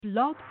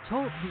Blog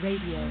Talk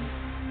Radio.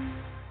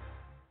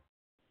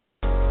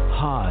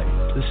 Hi,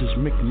 this is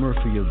Mick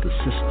Murphy of The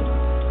System.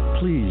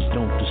 Please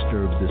don't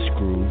disturb this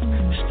groove.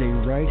 Stay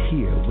right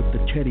here with the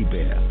Teddy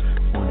Bear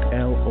on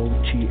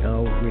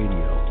LOTL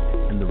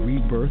Radio and the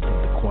rebirth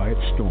of the Quiet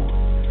Storm,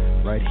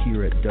 right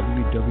here at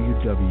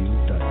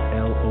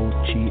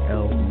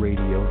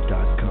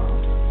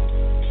www.lotlradio.com.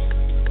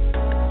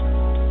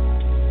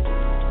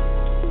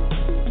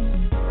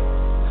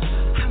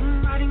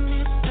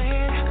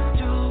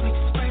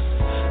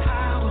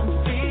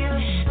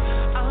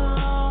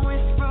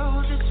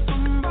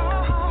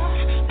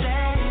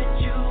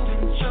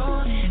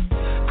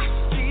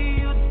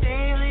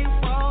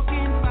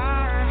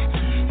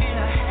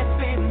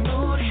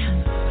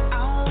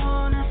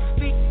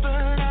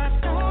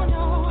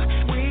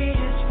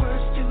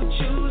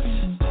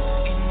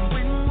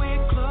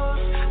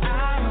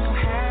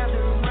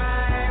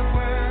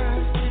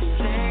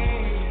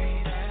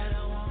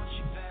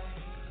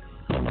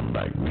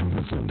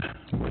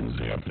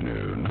 Wednesday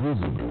afternoon. How's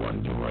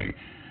everyone doing?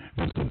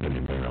 Mr. Teddy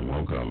Bear,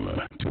 welcome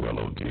to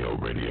LOTL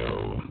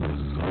Radio, the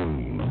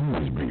zone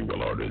always bringing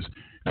real artists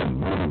and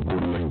more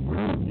importantly,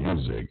 real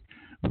music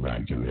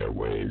back to their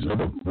ways. So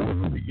before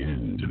we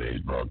begin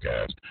today's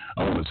broadcast,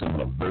 I want to send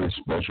a very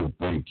special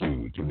thank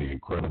you to the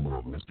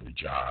incredible Mr.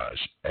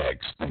 Josh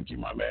X. Thank you,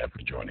 my man, for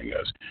joining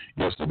us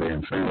yesterday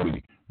and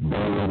fairly be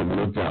on the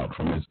lookout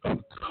from his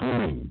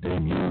upcoming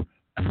debut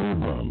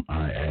album,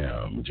 I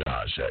Am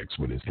Josh X,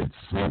 with his hit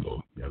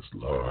single, Yes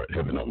Lord,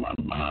 Heaven on My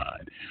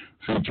Mind,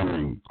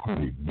 featuring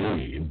Cardi B,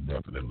 is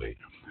definitely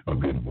a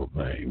beautiful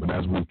thing. But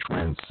as we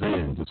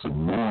transcend to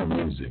some more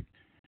music,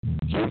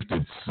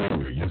 gifted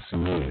singer, yes he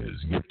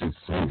is, gifted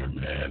singer,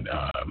 man.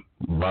 A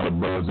lot of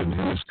brothers in the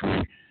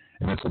industry,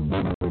 and it's a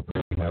beautiful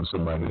thing to have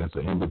somebody that's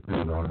an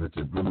independent artist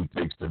that really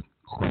takes the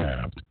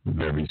craft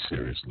very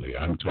seriously.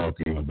 I'm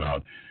talking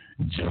about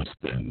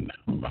Justin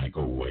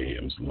Michael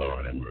Williams,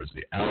 Lord have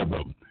mercy.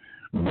 Album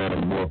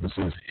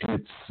Metamorphosis,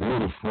 hit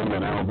single from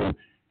that album.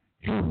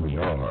 Here we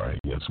are.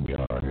 Yes, we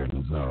are here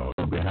in the zone.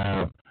 On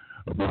behalf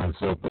of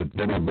myself, the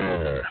Teddy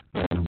Bear,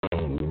 in the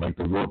zone, like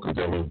the workers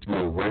at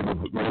LOTL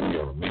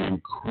Radio, the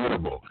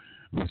incredible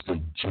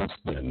Mr.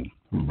 Justin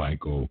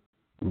Michael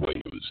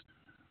Williams.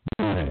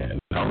 Man,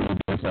 how are you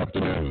this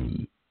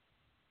afternoon?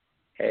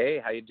 Hey,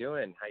 how you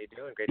doing?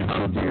 Great to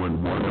I'm see you.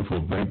 doing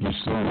wonderful. Thank you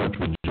so much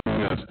for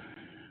joining us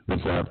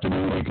this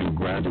afternoon, and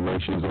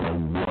congratulations on a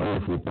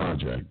wonderful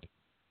project.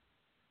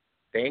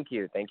 Thank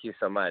you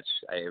so much.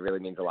 It really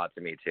means a lot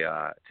to me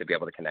to be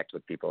able to connect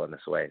with people in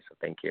this way. So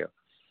thank you.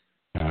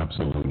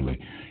 Absolutely.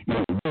 You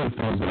know, one of the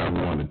things that I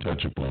wanted to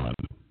touch upon,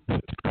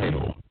 the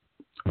title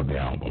of the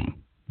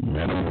album,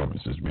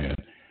 Metamorphosis, man.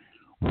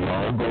 We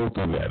all go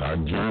through that. Our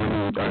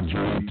journey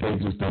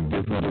takes us to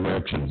different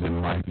directions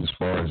in life as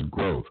far as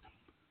growth.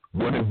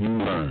 What have you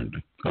learned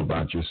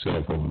about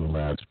yourself over the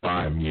last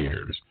 5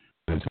 years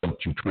that's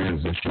helped you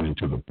transition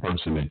into the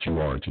person that you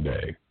are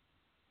today?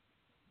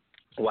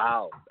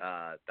 Wow,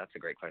 that's a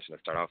great question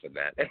to start off with,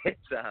 man.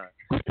 It's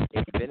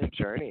been a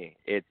journey.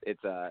 It's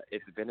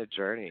been a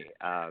journey.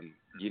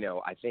 You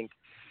know, I think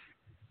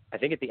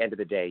at the end of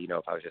the day, you know,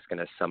 if I was just going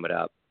to sum it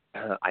up,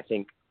 I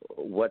think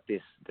what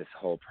this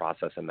whole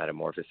process of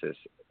metamorphosis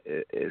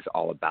is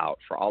all about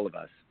for all of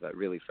us, but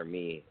really for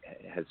me,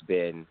 has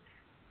been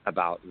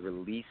about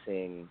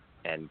releasing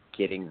and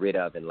getting rid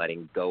of and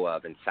letting go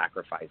of and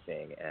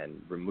sacrificing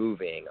and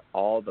removing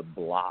all the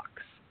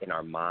blocks in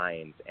our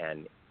minds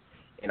and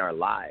in our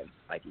lives,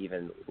 like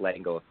even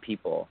letting go of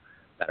people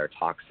that are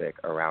toxic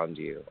around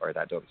you or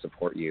that don't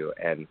support you,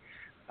 and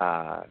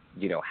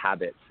you know,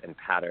 habits and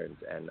patterns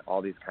and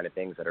all these kind of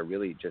things that are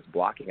really just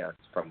blocking us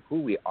from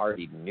who we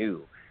already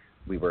knew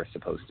we were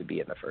supposed to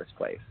be in the first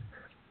place.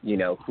 You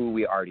know, who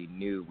we already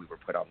knew we were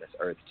put on this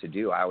earth to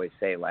do. I always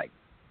say, like,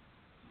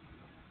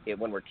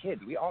 when we're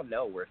kids, we all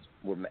know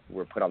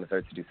we're put on this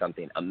earth to do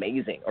something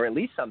amazing, or at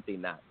least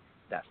something that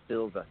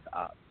fills us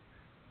up.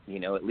 You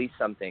know, at least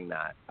something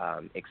that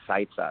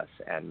excites us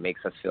and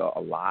makes us feel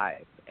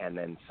alive. And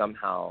then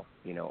somehow,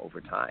 you know,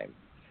 over time,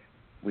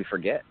 we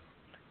forget.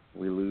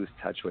 We lose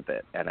touch with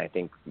it. And I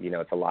think, you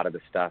know, it's a lot of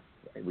the stuff.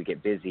 We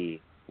get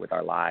busy with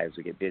our lives.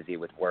 We get busy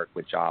with work,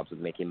 with jobs, with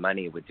making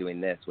money, with doing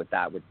this, with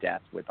that, with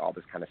death, with all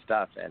this kind of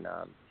stuff. And,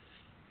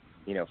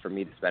 you know, for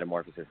me, this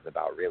metamorphosis is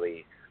about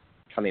really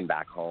coming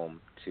back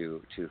home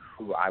to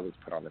who I was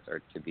put on this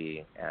earth to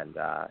be. And,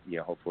 you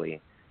know,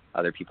 hopefully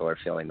other people are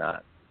feeling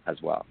that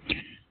as well.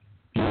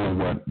 You know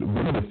what?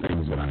 One of the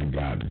things that I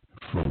got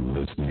from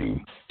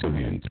listening to the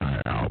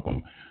entire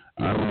album,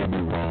 I may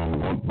be wrong,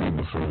 won't be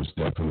the first,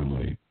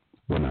 definitely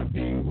won't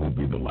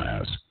be the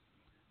last.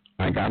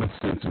 I got a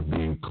sense of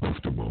being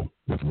comfortable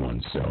with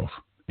oneself,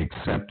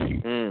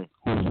 accepting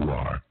who you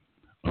are,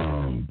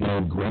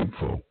 being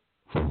grateful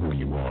for who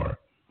you are,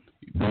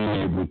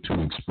 being able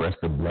to express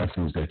the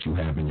blessings that you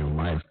have in your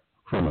life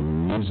from a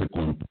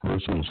musical and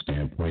personal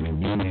standpoint, and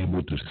being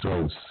able to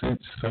show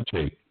such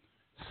a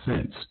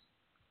sense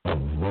of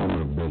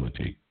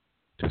vulnerability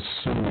to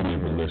so many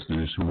of the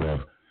listeners who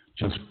have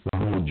just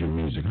followed your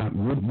music.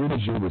 What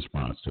is your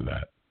response to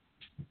that?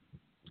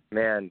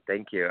 Man,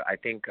 thank you. I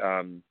think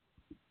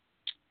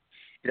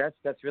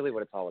that's really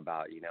what it's all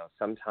about. You know,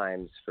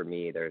 sometimes for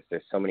me, there's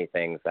so many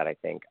things that I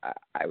think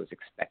I was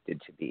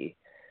expected to be,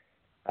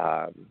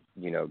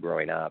 you know,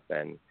 growing up,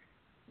 and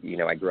you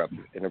know, I grew up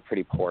in a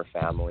pretty poor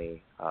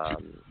family,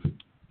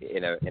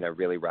 in a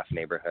really rough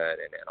neighborhood,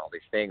 and all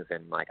these things,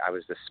 and like I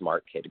was the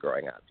smart kid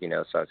growing up, you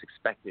know, so I was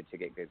expected to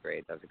get good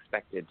grades. I was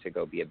expected to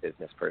go be a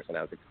business person.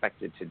 I was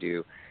expected to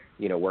do,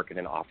 you know, work in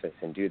an office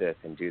and do this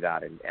and do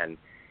that,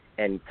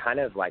 and kind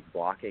of like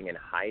blocking and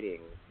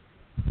hiding,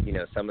 you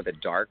know, some of the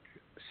dark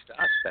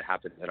stuff that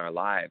happens in our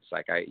lives.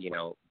 Like you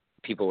know,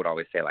 people would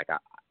always say like,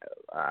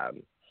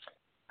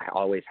 I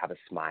always have a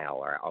smile,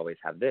 or I always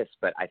have this.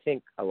 But I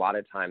think a lot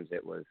of times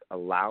it was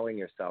allowing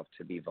yourself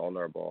to be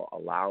vulnerable,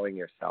 allowing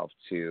yourself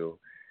to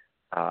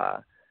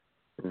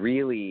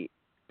really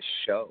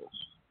show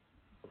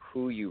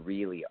who you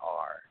really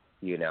are,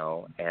 you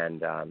know,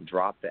 and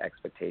drop the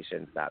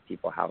expectations that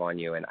people have on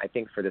you. And I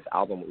think for this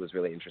album, what was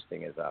really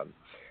interesting is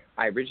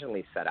I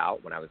originally set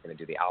out when I was going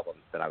to do the album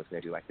that I was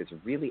going to do like this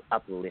really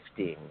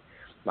uplifting,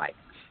 like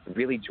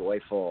really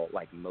joyful,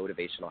 like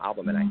motivational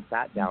album. And I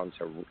sat down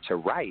to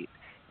write,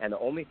 and the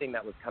only thing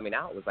that was coming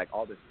out was like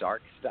all this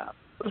dark stuff.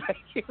 Like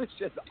it was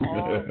just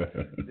all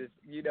this,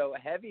 you know,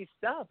 heavy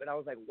stuff. And I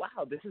was like,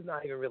 wow, this is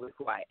not even really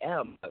who I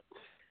am. But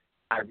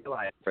I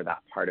realized for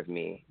that part of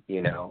me,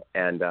 you know,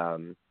 and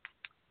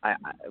I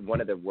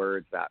one of the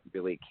words that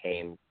really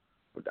came,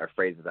 or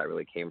phrases that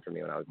really came for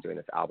me when I was doing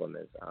this album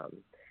is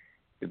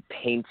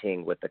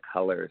painting with the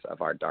colors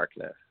of our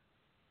darkness.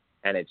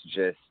 And it's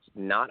just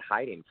not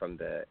hiding from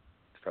the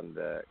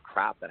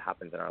crap that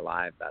happens in our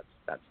life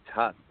that's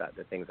tough, that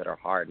the things that are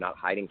hard, not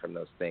hiding from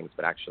those things,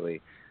 but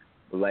actually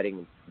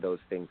letting those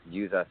things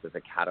use us as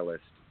a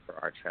catalyst for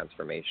our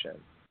transformation.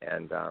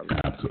 And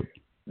Absolutely.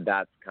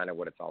 That's kind of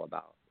what it's all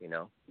about, you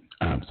know?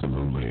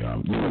 Absolutely.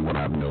 You know, what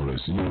I've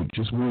noticed, you know,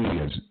 just we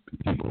as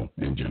people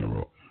in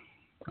general,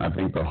 I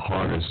think the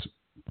hardest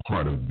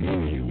part of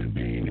being a human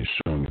being is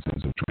showing a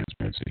sense of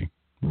transparency,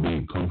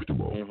 being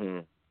comfortable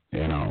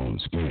in our own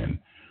skin.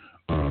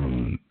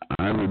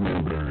 I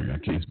remember,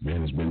 it's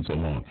been so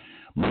long.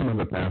 My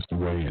mother passed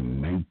away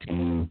in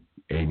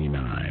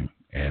 1989,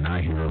 and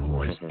I hear her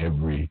voice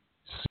every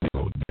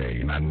single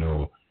day, and I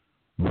know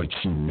what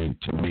she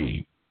meant to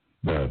me,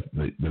 the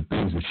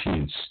things that she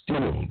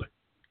instilled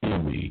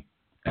in me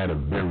at a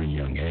very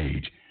young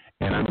age.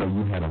 And I know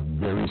you had a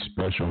very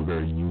special,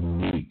 very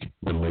unique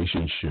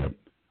relationship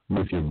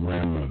with your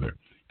grandmother.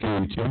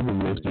 Can you tell the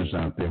listeners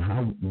out there,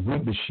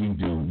 what did she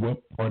do? What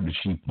part did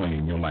she play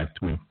in your life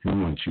to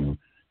influence you,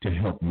 to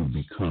help you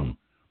become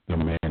the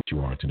man that you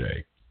are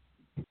today?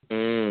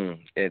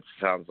 It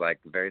sounds like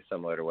very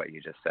similar to what you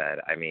just said.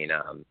 I mean,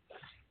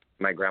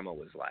 my grandma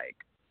was like,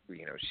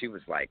 you know, she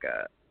was like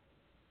a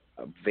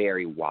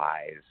very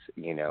wise,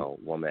 you know,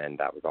 woman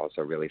that was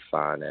also really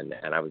fun. And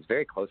I was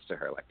very close to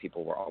her. Like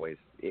people were always,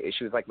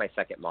 she was like my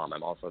second mom.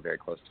 I'm also very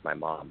close to my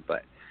mom,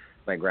 but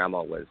my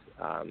grandma was,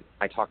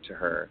 I talked to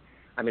her.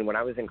 I mean, when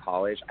I was in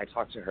college, I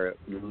talked to her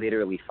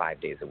literally 5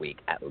 days a week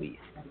at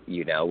least,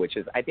 you know, which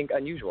is, I think,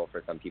 unusual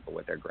for some people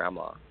with their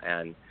grandma.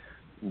 And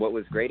what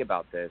was great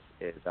about this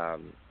is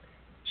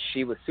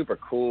she was super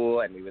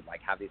cool, and we would,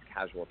 like, have these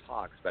casual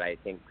talks. But I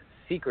think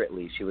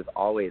secretly she was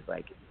always,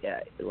 like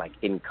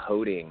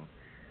encoding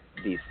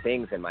these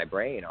things in my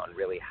brain on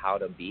really how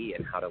to be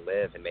and how to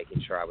live, and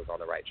making sure I was on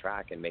the right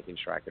track, and making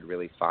sure I could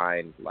really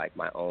find, like,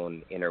 my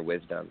own inner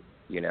wisdom,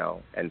 you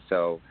know. And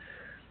so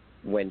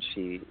when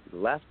she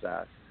left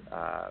us,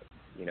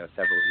 you know,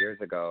 several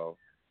years ago,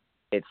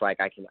 it's like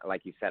I can,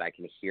 like you said, I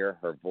can hear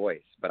her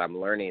voice, but I'm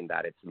learning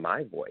that it's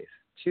my voice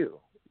too,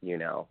 you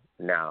know,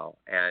 now.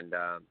 And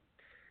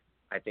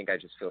I think I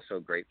just feel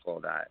so grateful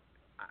that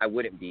I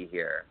wouldn't be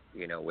here,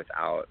 you know,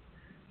 without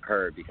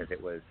her, because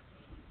it was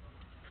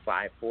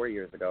 4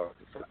 years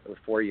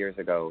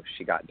ago,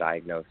 she got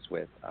diagnosed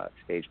with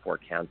stage 4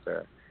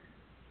 cancer.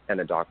 And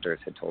the doctors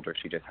had told her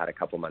she just had a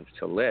couple months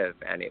to live.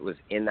 And it was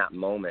in that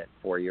moment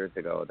 4 years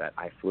ago that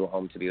I flew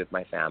home to be with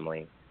my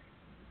family.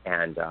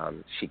 And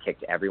she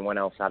kicked everyone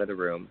else out of the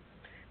room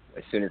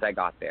as soon as I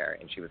got there.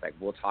 And she was like,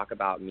 we'll talk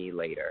about me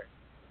later,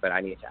 but I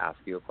need to ask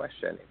you a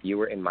question. If you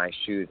were in my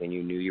shoes and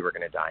you knew you were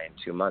going to die in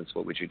 2 months,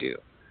 what would you do?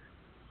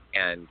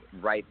 And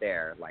right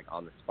there, like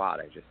on the spot,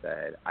 I just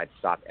said, I'd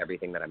stop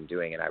everything that I'm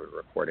doing and I would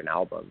record an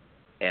album.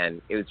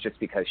 And it was just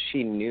because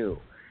she knew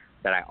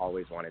that I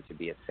always wanted to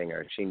be a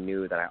singer. She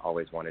knew that I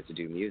always wanted to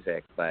do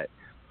music, but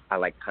I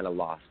like kind of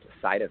lost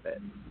sight of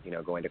it, you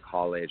know, going to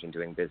college and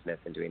doing business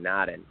and doing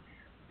that. And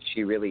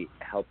she really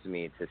helped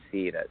me to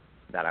see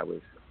that I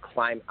was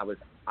climbing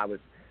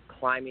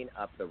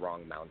up the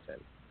wrong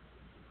mountain,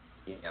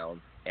 you know.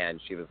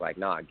 And she was like,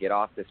 nah, get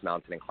off this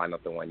mountain and climb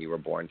up the one you were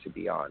born to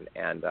be on.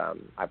 And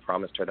I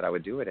promised her that I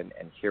would do it. And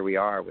here we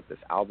are with this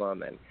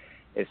album. And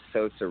it's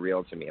so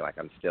surreal to me. Like,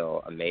 I'm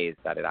still amazed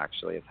that it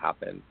actually has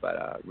happened,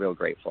 but real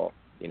grateful,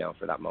 you know,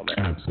 for that moment.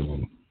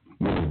 Absolutely.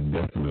 Well, it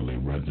definitely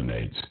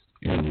resonates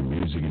in your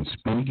music. And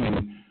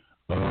speaking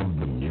of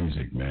the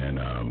music,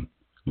 man,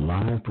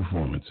 live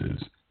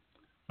performances,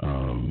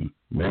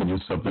 Man, you're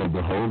something to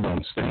behold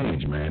on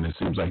stage, man. It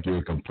seems like you're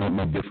a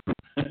completely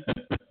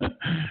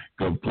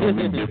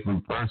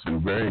different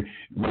person.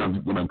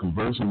 When I'm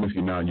conversing with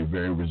you now, you're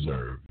very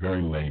reserved,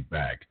 very laid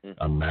back,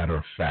 a matter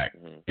of fact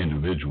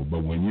individual.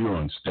 But when you're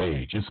on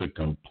stage, it's a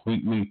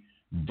completely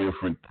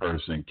different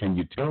person. Can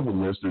you tell the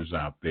listeners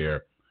out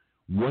there,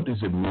 what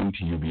does it mean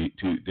to you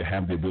to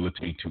have the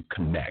ability to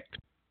connect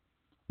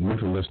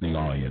with the listening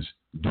audience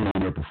during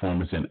your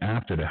performance, and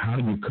after that, how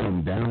do you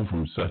come down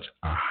from such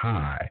a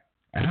high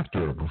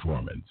after a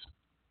performance?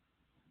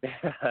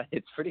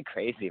 It's pretty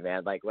crazy,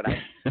 man. Like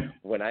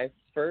when I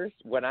first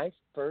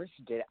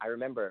did, I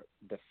remember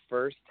the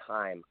first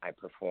time I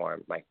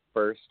performed my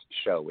first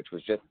show, which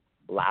was just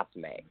last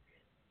May,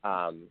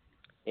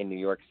 in New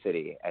York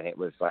City, and it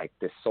was like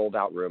this sold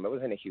out room. It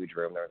wasn't a huge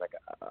room. There was like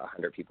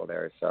 100 people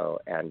there or so,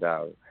 and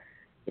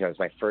it was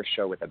my first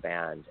show with a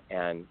band,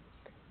 and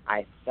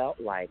I felt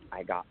like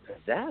I got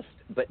possessed,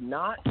 but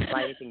not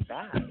by anything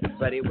bad.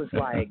 But it was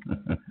like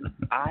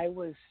I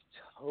was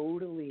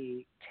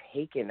totally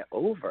taken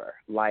over,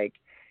 like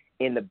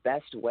in the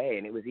best way.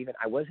 And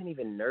I wasn't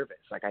even nervous.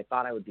 Like I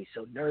thought I would be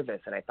so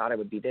nervous, and I thought I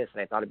would be this,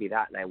 and I thought it'd be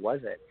that, and I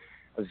wasn't.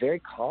 I was very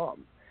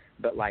calm,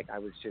 but like I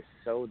was just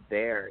so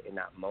there in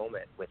that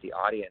moment with the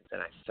audience,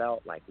 and I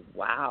felt like,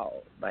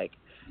 wow, like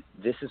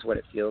this is what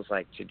it feels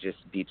like to just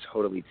be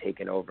totally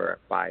taken over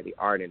by the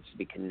art and to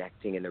be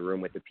connecting in the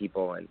room with the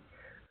people and,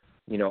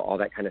 all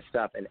that kind of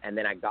stuff. And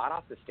then I got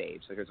off the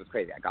stage. So here's what's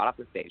crazy. I got off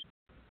the stage,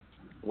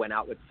 went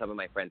out with some of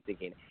my friends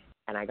thinking,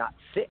 and I got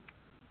sick.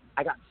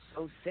 I got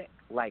so sick,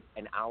 like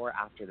an hour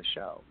after the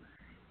show.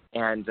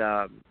 And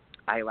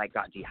I like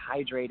got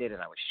dehydrated,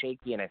 and I was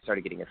shaky, and I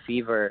started getting a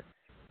fever.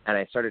 And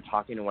I started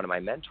talking to one of my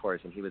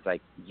mentors, and he was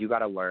like, you got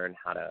to learn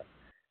how to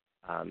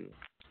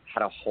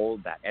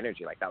hold that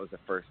energy. Like that was the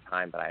first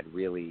time that I had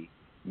really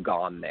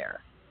gone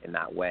there in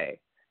that way.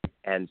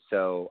 And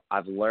so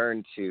I've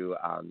learned to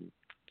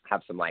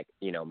have some like,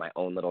 my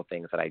own little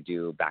things that I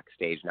do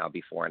backstage now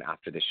before and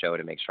after the show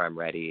to make sure I'm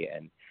ready.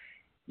 And,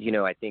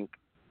 I think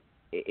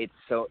it's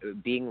so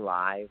being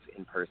live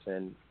in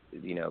person,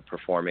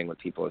 performing with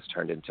people has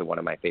turned into one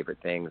of my favorite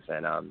things.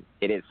 And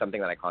it is something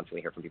that I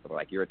constantly hear from people. They're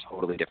like, you're a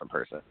totally different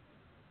person.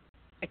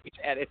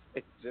 And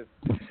it's just,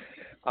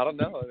 I don't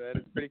know, man.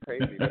 It's pretty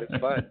crazy, but it's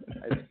fun.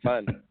 It's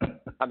fun.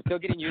 I'm still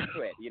getting used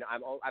to it.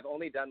 I've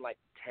only done like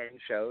 10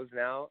 shows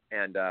now,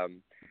 and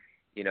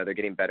they're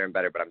getting better and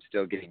better. But I'm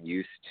still getting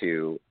used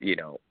to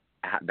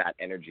that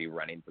energy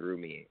running through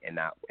me in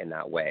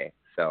that way.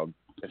 So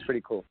it's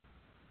pretty cool.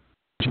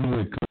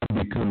 It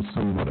could become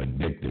somewhat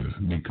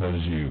addictive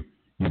because you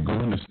go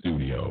in the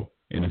studio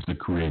and it's a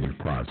creative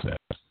process.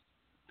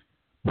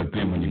 But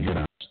then when you get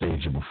on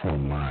stage and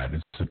perform live,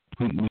 it's a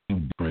completely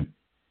different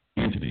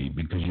entity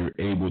because you're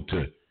able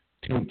to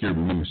take your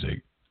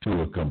music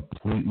to a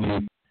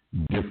completely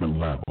different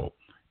level.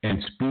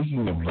 And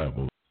speaking of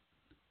levels,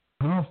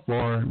 how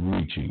far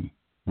reaching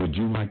would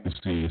you like to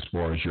see as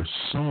far as your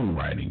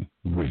songwriting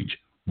reach?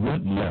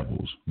 What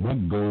levels,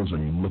 what goals are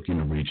you looking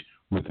to reach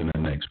within the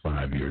next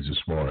 5 years as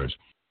far as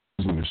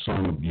using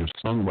your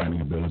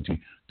songwriting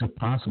ability to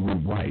possibly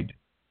write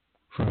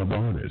for other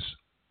artists?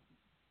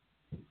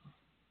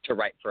 To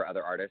write for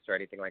other artists or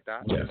anything like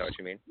that? Yes. Is that what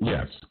you mean?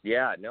 Yes.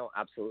 Yeah, no,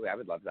 absolutely. I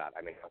would love that.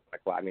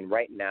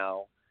 Right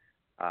now,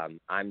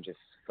 I'm just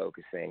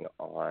focusing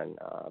on,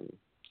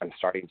 I'm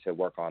starting to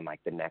work on like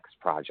the next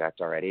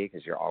project already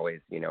because you're always,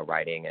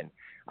 writing. And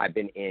I've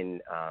been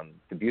in,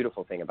 the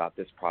beautiful thing about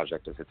this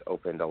project is it's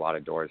opened a lot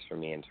of doors for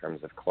me in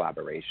terms of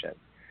collaboration.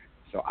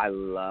 So I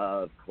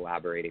love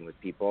collaborating with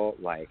people.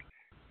 Like,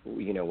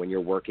 when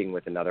you're working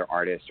with another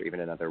artist or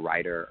even another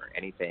writer or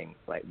anything,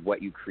 like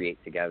what you create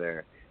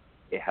together,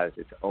 it has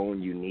its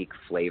own unique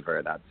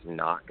flavor that's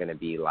not going to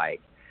be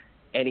like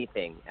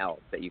anything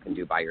else that you can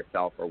do by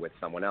yourself or with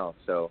someone else.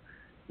 So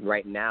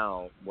right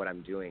now, what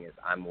I'm doing is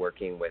I'm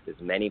working with as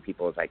many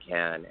people as I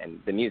can, and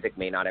the music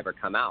may not ever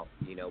come out,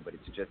 but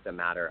it's just a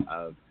matter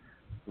of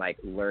like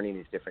learning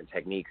these different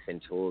techniques and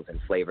tools and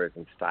flavors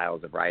and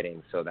styles of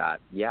writing so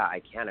that, yeah,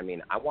 I can.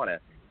 I want to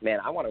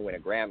win a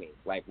Grammy.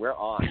 Like we're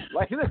on.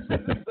 Like that's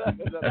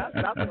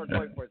what we're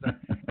going for. So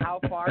how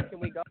far can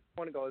we go? I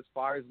want to go as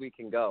far as we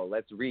can go.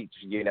 Let's reach,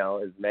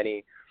 as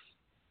many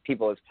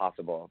people as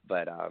possible.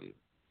 But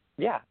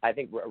yeah, I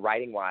think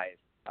writing wise,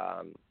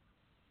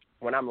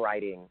 when I'm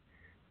writing,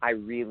 I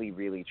really,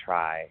 really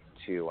try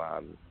to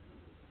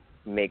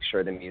make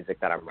sure the music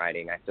that I'm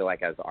writing, I feel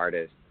like as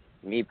artists,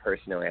 me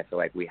personally, I feel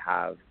like we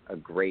have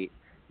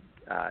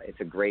it's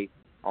a great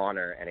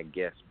honor and a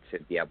gift to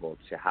be able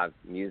to have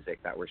music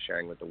that we're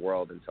sharing with the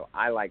world. And so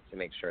I like to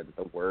make sure that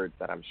the words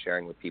that I'm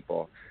sharing with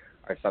people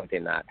are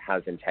something that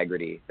has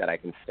integrity, that I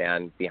can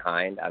stand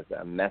behind as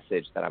a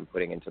message that I'm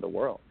putting into the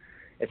world,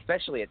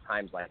 especially at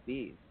times like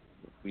these.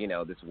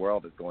 This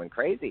world is going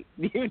crazy,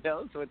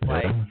 so it's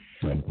like,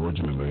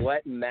 unfortunately,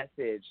 what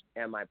message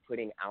am I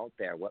putting out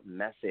there? What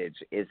message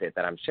is it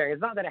that I'm sharing?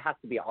 It's not that it has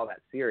to be all that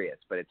serious,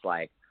 but it's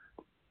like,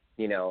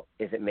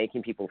 is it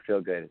making people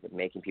feel good? Is it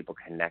making people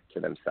connect to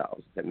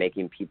themselves? Is it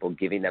making people,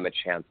 giving them a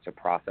chance to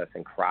process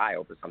and cry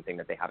over something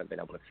that they haven't been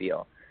able to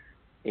feel?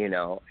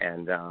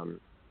 And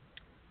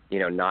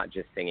not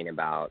just singing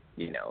about,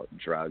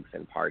 drugs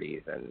and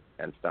parties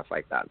and stuff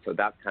like that. So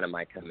that's kind of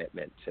my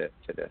commitment to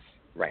this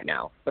right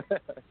now.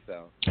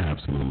 So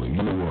absolutely.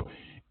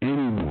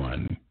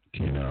 Anyone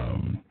can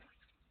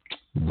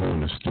go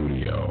in the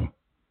studio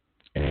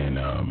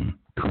and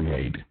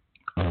create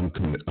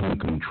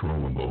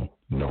uncontrollable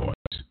noise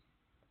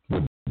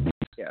with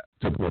beats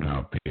to put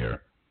out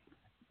there.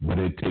 But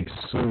it takes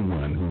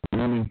someone who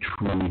really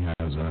truly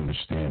has an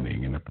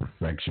understanding and a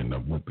perfection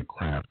of what the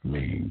craft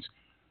means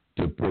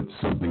to put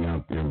something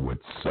out there with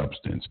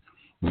substance.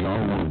 We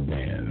all want to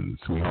dance.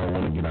 We all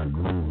want to get our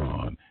groove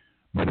on.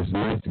 But it's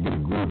nice to get a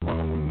groove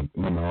on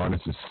when the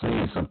artist is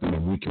saying something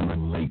that we can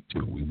relate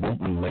to. We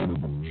want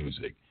relatable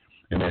music.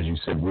 And as you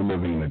said, we're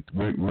living in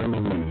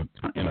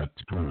a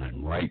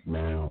time right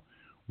now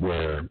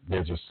where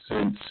there's a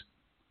sense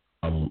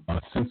of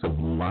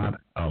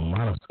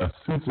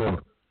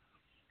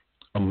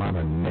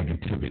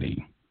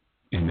negativity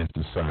in this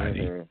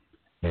society. Mm-hmm.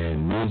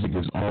 And music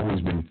has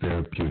always been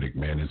therapeutic,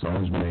 man. It's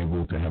always been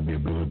able to have the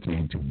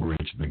ability to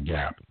bridge the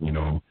gap.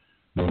 No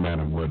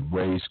matter what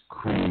race,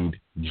 creed,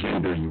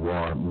 gender you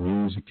are,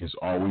 music has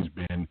always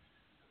been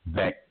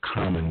that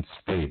common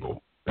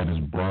stable that has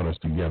brought us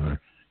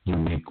together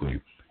uniquely.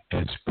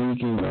 And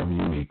speaking of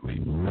uniquely,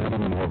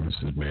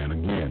 Metamorphosis, man,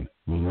 again,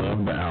 we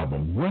love the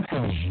album. What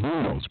has you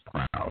most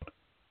proud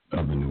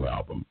of the new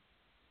album?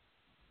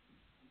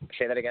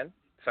 Say that again?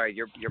 Sorry,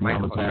 your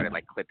microphone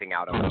started clipping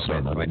out a little bit, so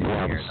I didn't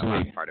hear the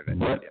last part of it.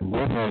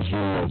 What has you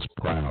most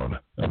proud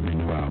of your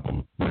new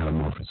album,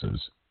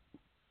 Metamorphosis?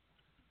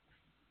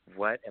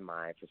 What am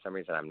I? For some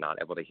reason, I'm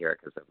not able to hear it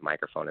because the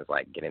microphone is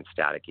getting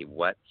staticky.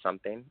 What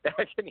something?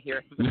 I can hear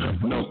it.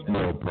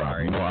 No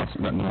problem.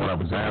 What I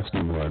was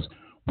asking was,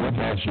 what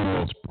has you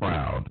most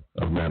proud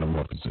of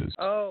Metamorphosis?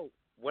 Oh,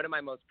 what am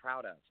I most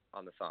proud of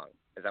on the song?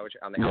 Is that what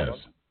you're on the album?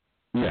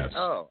 Yes.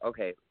 Oh,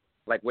 okay.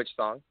 Like which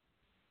song?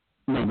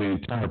 No, the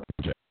entire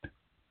project.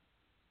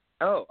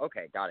 Oh,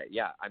 okay, got it.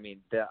 Yeah, I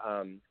mean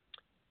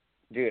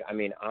dude. I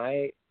mean,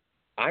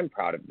 I'm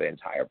proud of the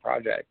entire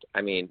project.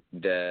 I mean,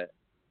 I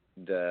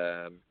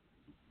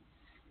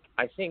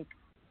think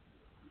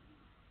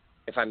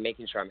if I'm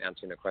making sure I'm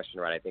answering the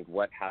question right, I think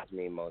what has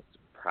me most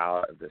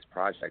proud of this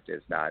project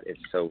is that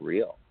it's so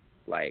real.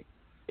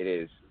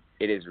 It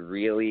is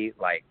really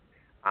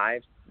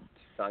I've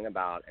sung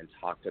about and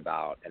talked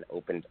about and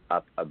opened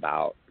up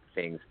about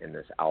things in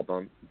this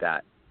album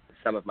that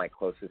some of my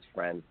closest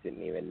friends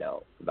didn't even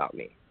know about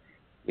me,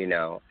 and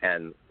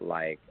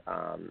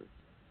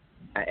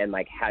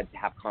had to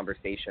have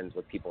conversations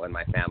with people in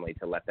my family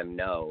to let them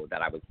know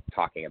that I was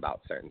talking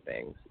about certain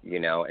things,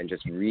 and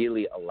just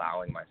really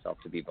allowing myself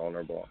to be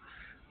vulnerable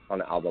on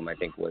the album, I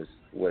think was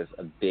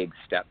a big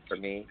step for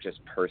me just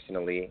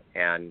personally.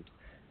 And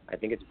I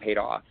think it's paid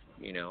off,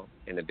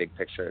 in the big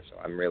picture. So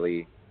I'm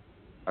really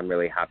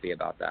happy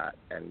about that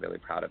and really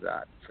proud of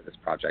that for this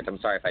project. I'm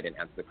sorry if I didn't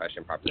answer the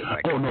question properly.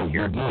 Oh, no,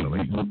 you did.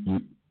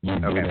 You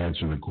did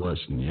answer the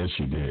question. Yes,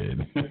 you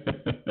did.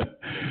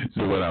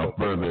 So without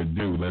further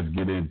ado, let's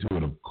get into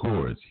it, of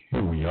course.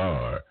 Here we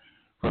are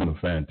from the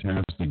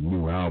fantastic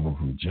new album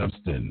from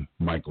Justin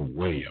Michael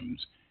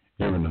Williams,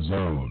 here in the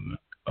zone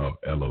of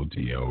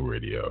LOTL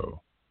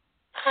Radio.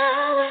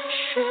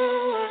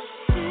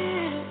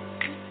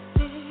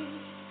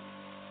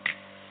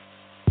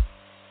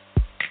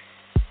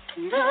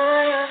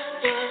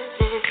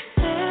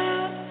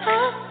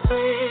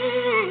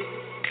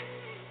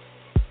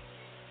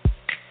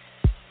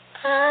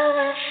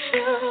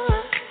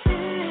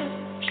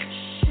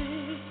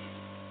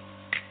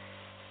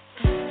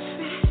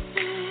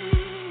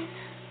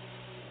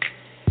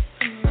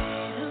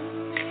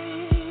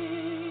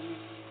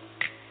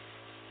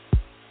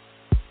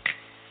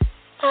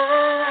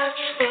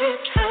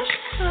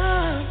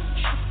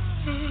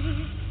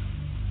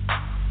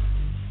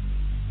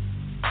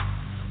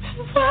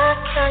 What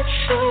can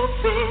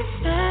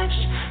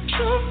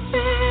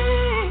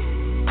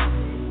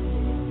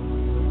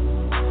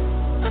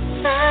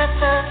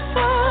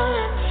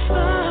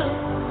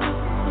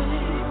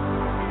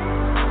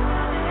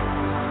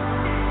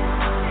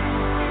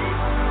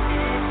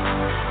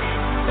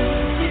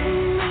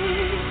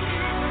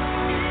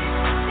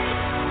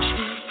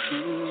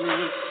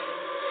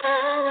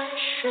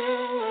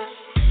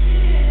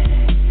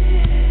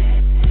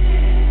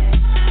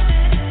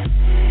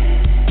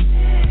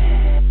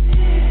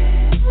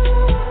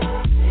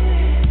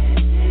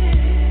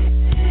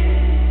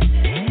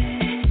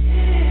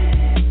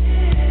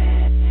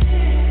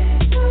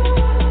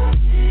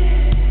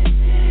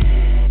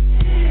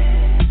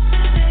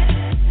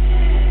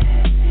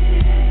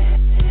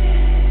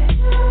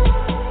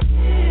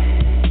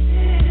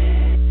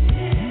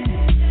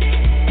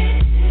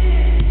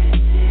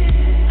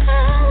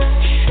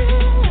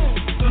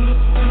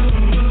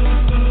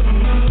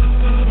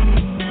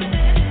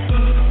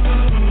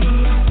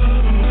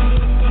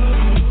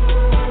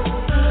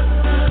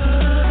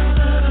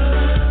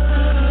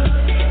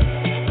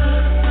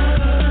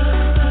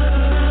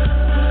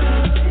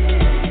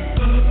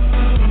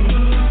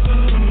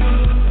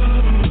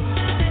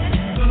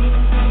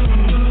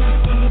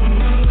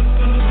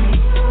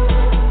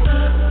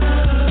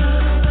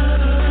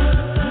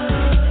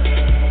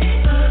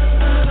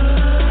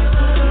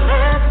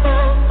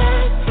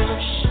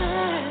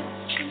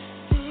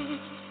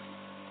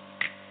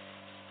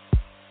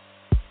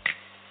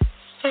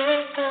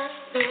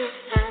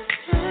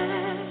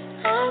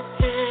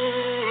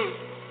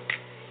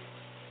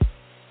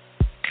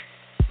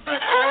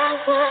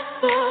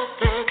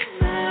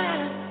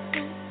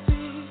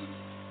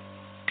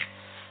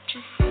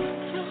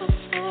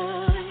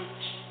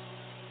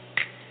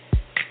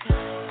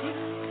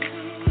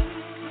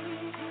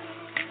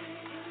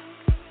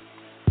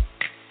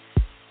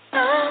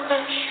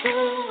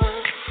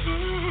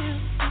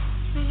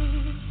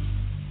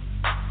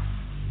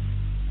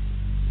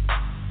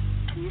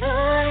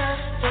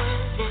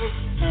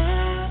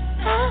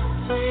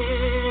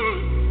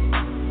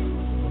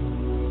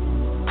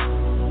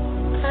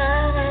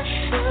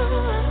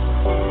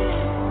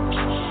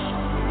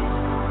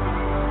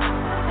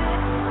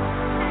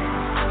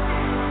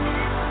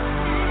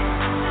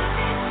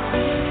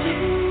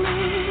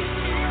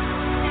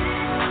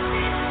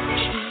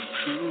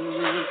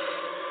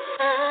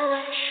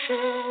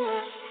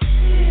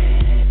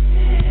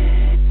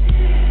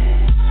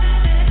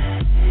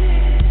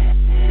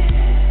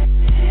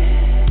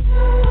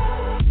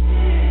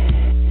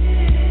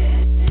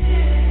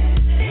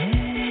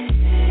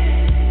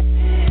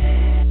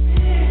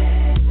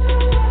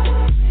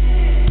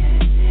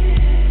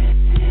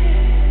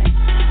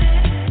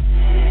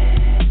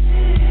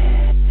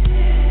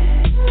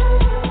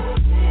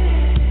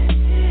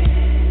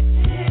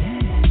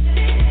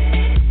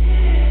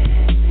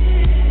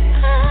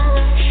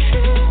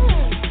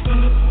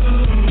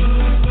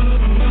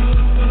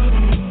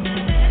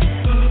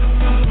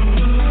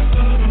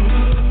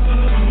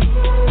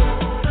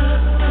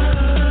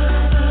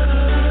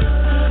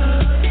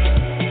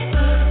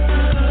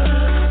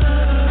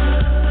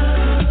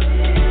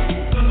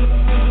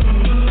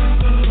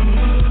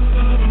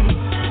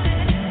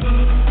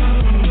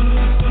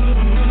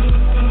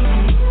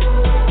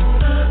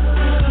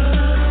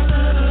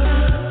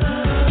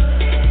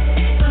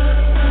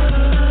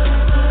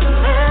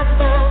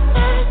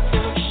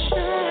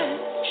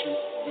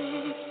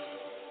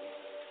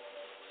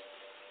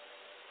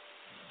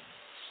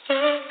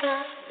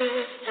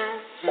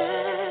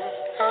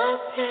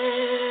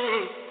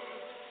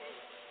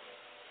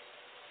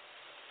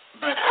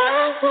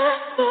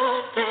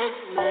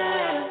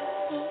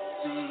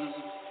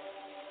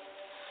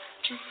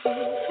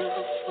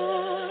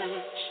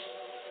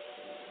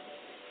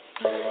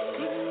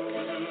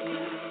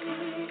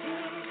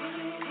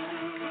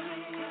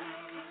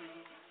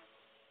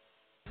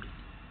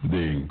The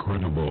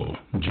incredible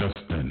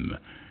Justin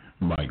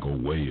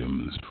Michael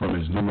Williams from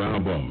his new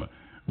album,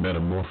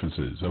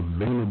 Metamorphosis,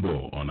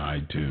 available on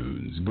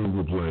iTunes,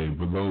 Google Play.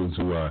 For those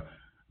who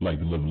like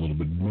to live a little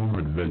bit more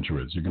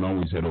adventurous, you can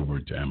always head over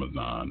to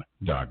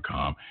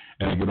Amazon.com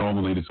and to get all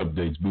the latest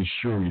updates. Be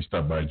sure you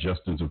stop by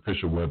Justin's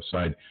official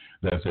website.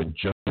 That's at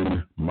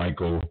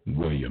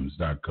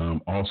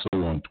JustinMichaelWilliams.com. Also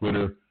on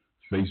Twitter,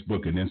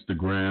 Facebook, and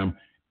Instagram.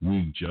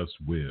 We just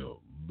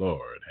will.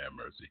 Lord have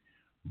mercy.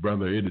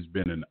 Brother, it has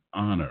been an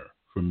honor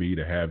for me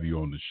to have you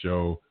on the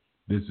show.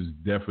 This is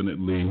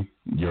definitely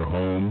your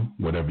home.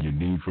 Whatever you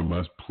need from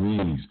us,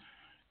 please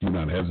do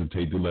not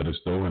hesitate to let us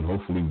know. And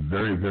hopefully,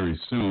 very, very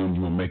soon,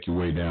 you will make your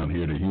way down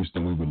here to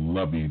Houston. We would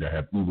love you to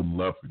have. We would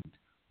love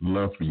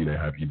for you to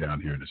have you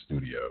down here in the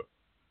studio.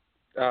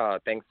 Oh,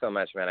 thanks so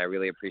much, man. I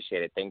really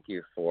appreciate it. Thank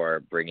you for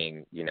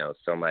bringing,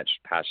 so much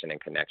passion and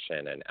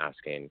connection and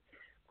asking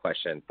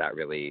questions that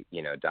really,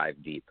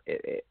 dive deep.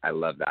 I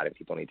love that, and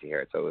people need to hear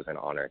it. So it was an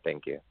honor.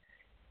 Thank you.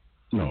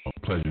 No,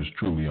 pleasure's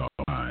truly all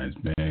mine,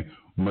 man.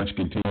 Much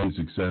continued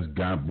success.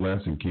 God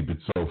bless, and keep it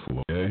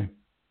soulful, okay?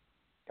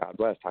 God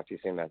bless. Talk to you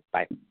soon, man.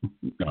 Bye.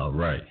 All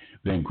right.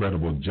 The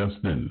incredible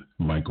Justin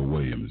Michael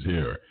Williams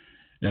here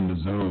in the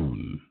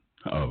zone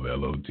of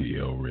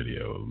LOTL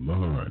Radio.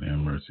 Lord have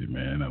mercy,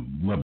 man. I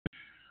love it.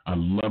 I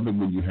love it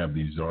when you have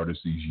these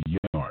artists, these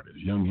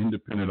young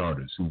independent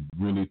artists who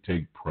really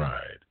take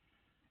pride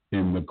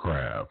in the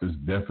craft. Is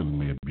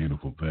definitely a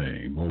beautiful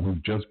thing. Well,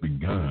 we've just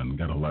begun.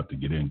 Got a lot to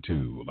get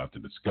into, a lot to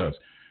discuss.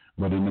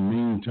 But in the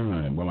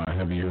meantime, while I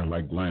have you here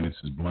like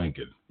Linus's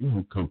blanket,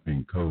 comfy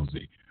and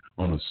cozy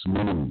on a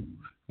smooth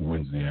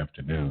Wednesday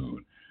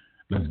afternoon,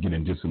 let's get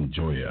into some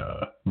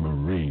Joya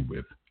Marie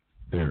with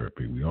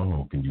therapy. We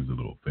all can use a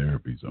little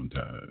therapy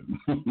sometime.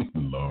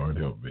 Lord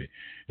help me.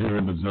 Here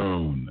in the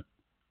zone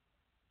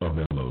of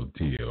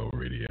LOTL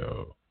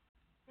Radio.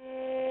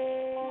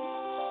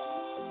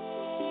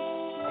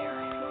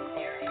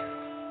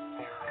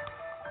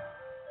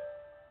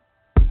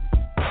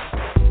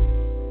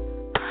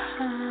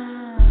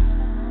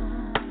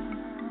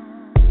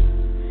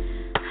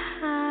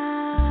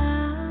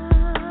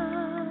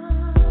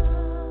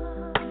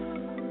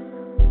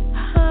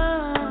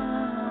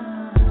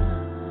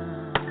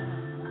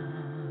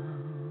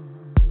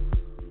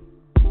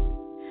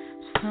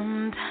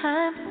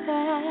 Sometimes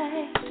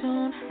I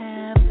don't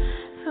have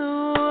the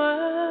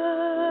words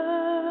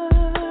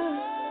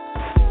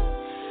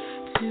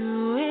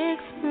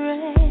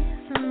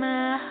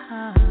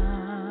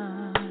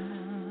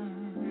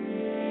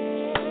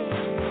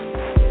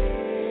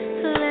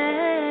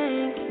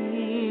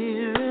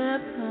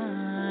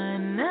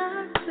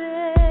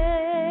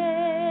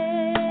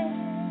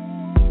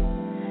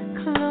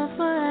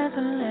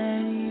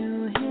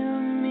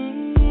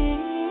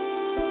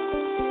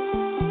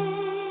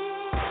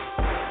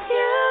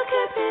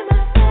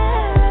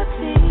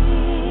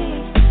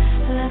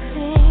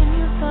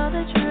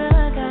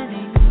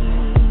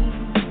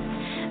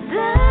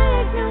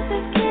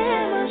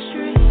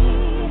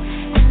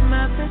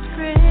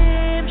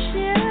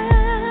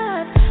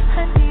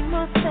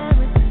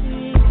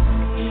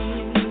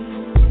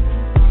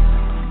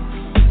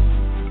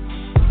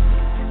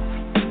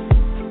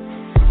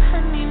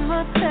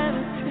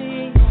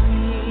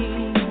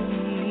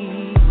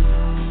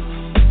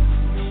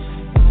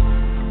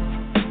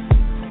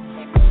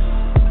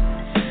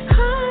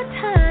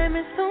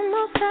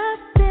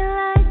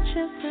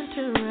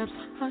nerves.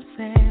 Our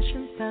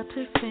session's about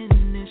to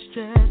finish.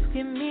 Just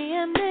give me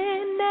a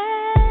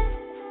minute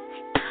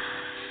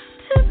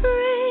to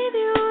breathe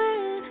you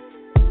in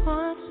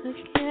once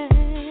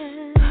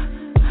again.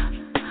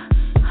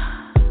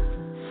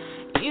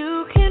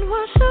 You can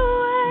wash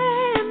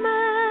away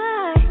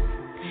my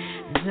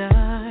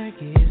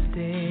darkest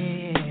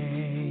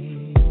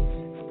days.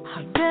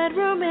 Our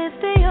bedroom is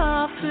the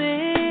office.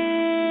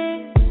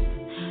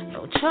 No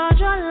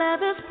charge, our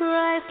love is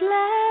priceless.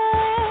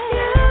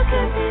 You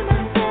can be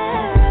my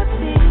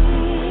therapy.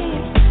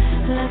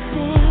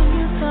 Loving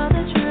you for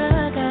the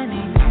drug I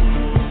need.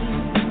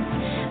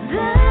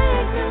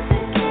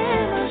 Diagnosing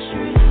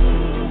chemistry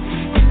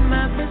in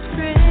my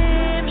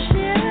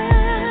prescription.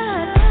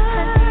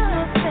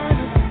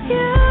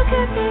 You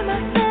can be my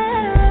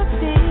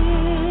therapy.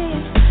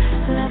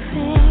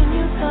 Loving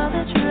you for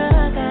the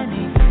drug I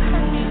need.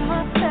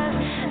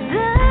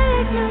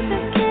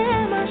 Diagnosing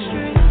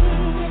chemistry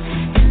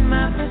in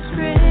my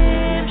prescription.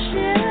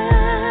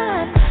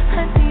 I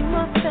need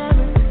more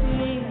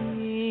therapy.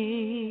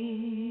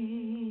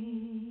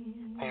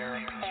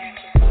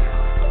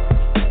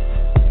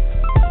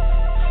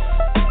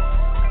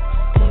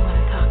 Do you want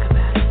to talk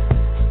about it?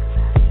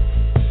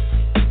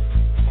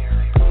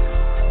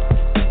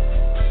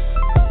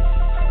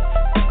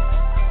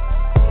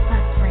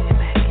 Let's bring it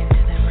back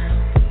into the room.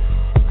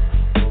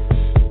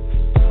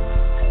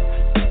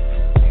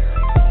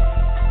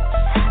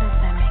 How does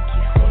that make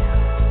you feel?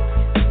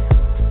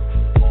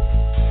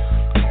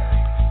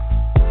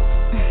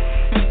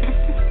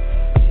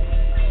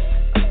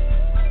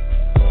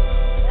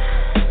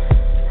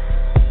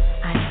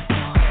 I need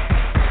more.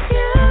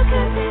 You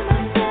can be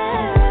my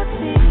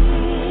therapy.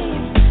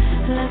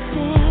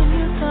 Loving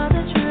you for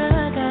the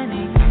drug I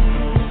need.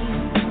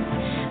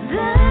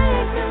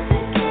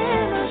 Diagnosing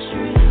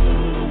chemistry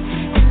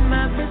in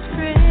my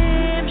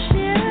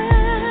prescription.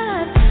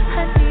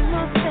 I need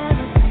more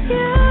therapy.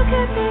 You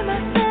can be my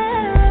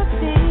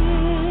therapy.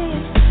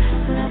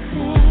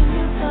 Loving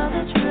you for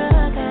the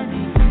drug I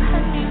need. I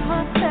need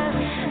more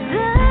therapy.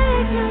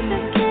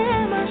 Diagnosing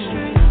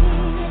chemistry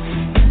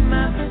in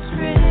my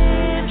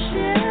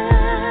prescription.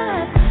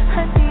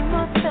 I need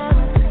more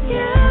therapy.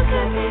 You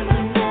can be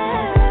my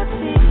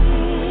therapy.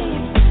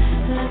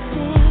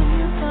 Loving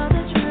you for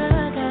the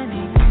drug I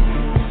need.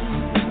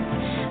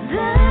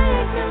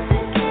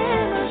 Diagnosing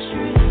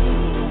chemistry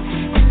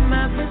in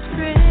my prescription.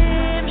 I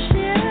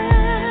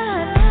need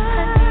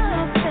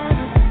more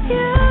therapy.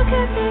 You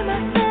can be my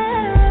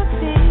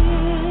therapy.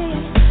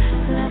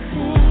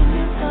 Loving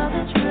you for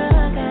the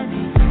drug I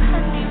need. I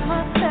need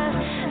more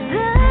therapy.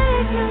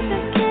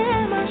 Diagnosing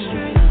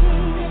chemistry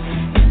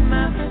in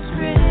my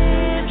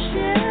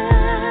prescription.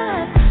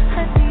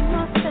 I need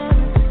more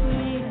therapy.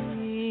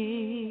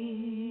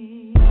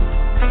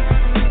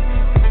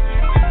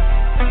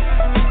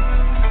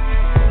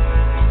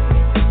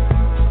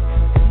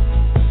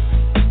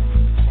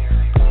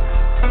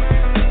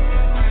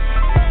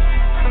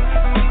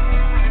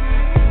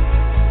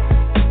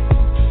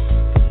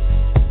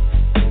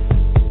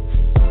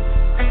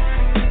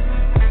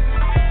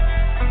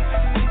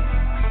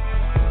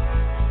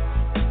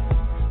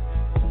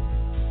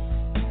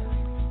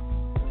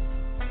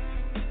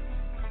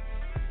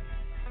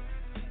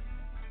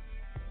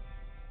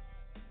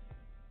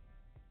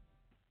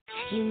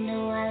 You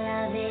know I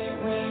love it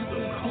when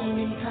we're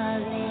seen in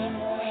public.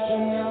 You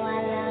know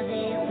I love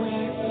it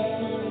when we're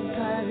seen in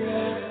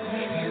public.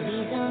 There'll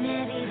be some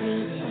heavy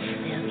breathing.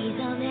 There'll be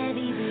some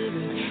heavy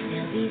breathing.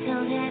 There'll be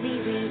some heavy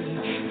breathing.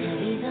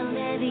 There'll be some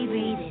heavy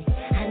breathing.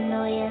 I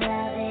know you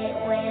love it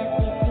when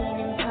we're seen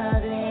in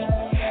public.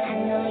 I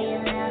know you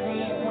love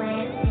it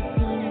when we're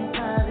seen in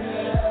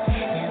public.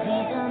 There'll be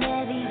some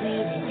heavy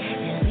breathing.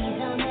 There'll be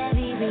some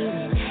heavy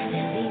breathing.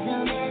 There'll be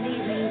some heavy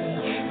breathing.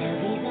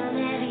 There'll be some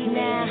heavy breathing.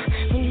 Now,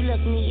 when you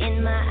look me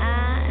in my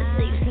eyes,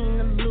 say you've seen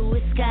the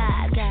bluest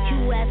skies.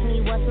 You ask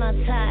me what's my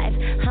type,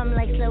 I'm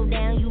like slow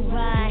down, you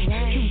ride.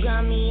 You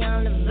got me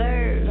on the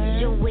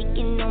verge, you're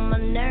waking on my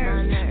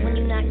nerves. When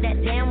you knock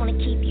that down, wanna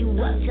keep you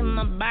up till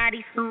my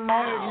body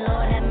submerged.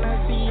 Lord have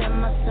mercy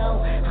on my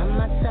soul, on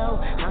my soul,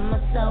 on my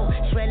soul.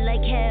 Shred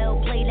like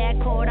hell, play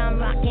that chord, I'm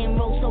rock and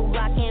roll, so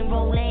rock and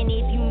roll. And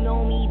if you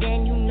know me,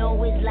 then you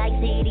know it's like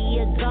city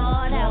of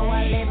God. How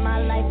I live my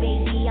life,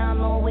 baby,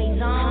 I'm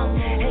always on.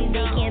 Hey,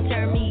 they can't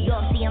turn me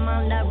off, see I'm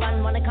on the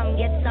run. Wanna come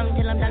get some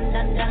till I'm done,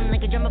 done, done.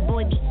 Like a drummer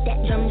boy, beat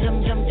that drum,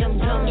 drum, drum, drum,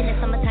 drum. In the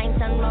summertime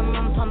sun, rum,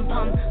 rum, pum,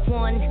 pum.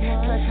 1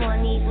 plus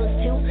 1 equals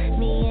 2,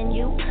 me and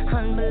you,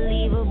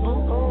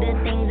 unbelievable. The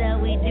things that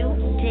we do,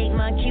 take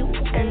my cue,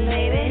 and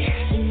baby,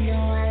 you know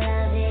I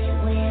love it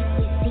when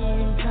we're seen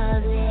in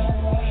public.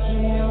 You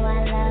know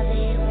I love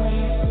it when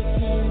we're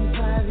seen in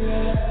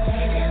public.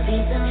 There'll be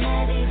some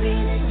heavy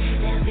breathing.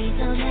 There'll be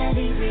some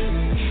heavy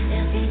breathing.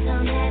 There'll be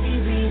some heavy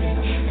breathing.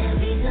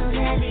 There'll be some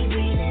heavy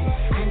breathing.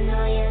 I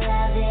know you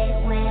love it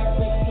when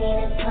we're seen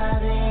in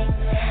public.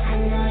 I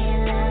know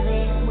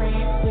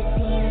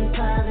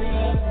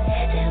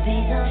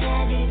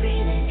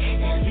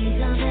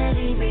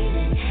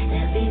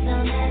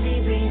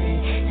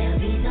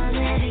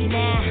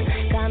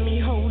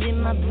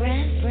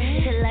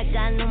breath till I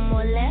got no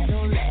more left.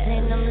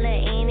 Then I'm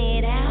letting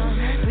it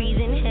out,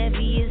 breathing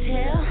heavy as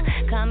hell.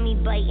 Got me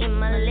biting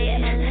my lip,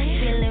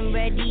 feeling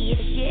ready as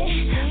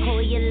shit.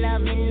 Hold your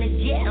love in the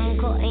jet, I'm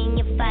caught in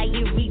your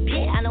fiery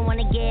pit. I don't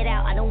wanna get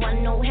out, I don't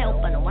want no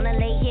help. I don't wanna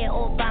lay here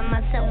all by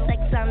myself.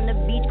 Sex on the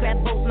beach,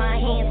 grab both my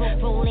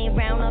hands, rolling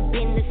around up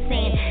in the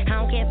sand. I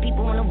don't care if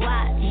people wanna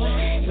watch,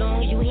 as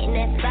long as you hitting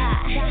that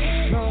spot,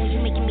 as long as you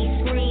making me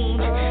scream,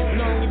 as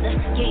long as the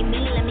gave me,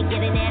 let me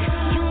get in there.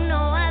 You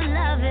know I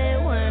love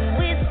it when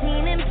we're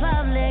seen in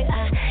public.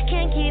 I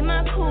can't keep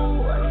my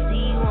cool,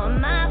 see you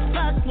on my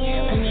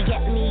fucking. When you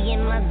get me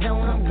in my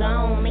zone, I'm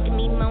gone, making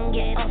me moan,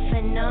 get off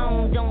and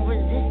on. Don't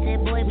resist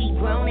it, boy, we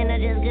grown, and I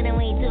just couldn't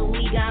wait till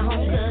we got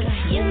home. Cause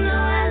you know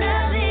I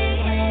love it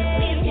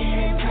when we're seen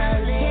in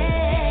public.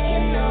 You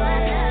know I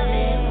love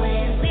it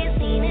when we're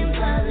seen in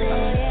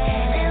public.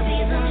 There'll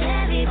be some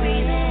heavy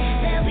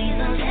breathing, there'll be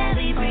some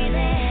heavy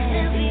breathing,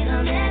 there'll be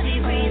some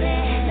heavy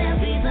breathing, there'll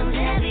be some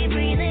heavy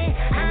breathing.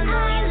 I know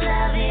you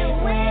love it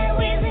when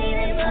we're seen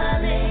in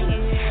public.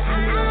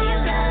 I know you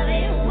love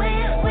it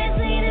when we're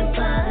seen in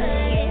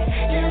public.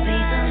 There'll be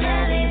some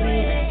heavy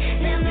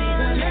breathing, there'll be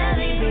some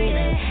heavy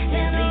breathing,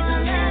 there'll be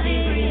some heavy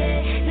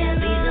breathing,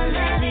 there'll be some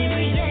heavy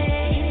breathing.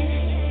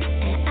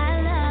 And I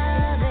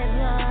love it,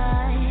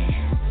 boy.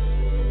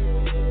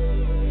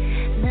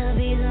 There'll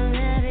be some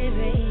heavy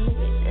breathing,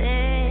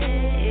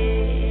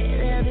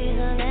 there'll be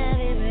some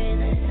heavy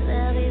breathing,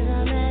 there'll be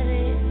some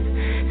heavy,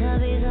 there'll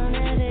be some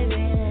heavy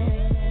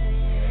breathing.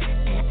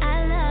 And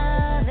I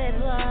love it,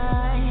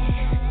 boy.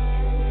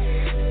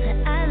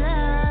 And I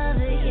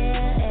love it,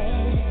 yeah.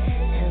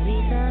 There'll be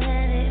some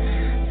heavy,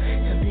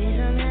 there'll be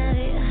some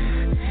heavy,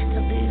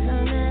 there'll be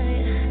some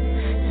heavy,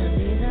 there'll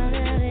be some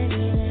heavy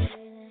breathing.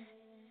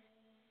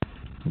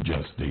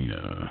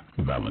 Justina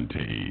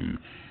Valentine.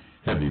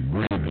 Heavy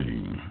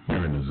breathing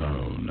here in the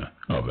zone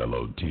of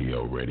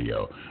LOTL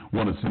Radio.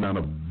 Want to send out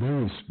a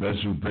very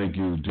special thank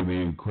you to the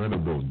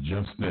incredible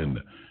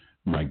Justin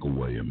Michael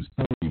Williams.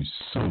 Thank you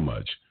so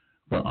much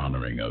for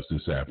honoring us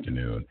this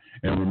afternoon.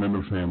 And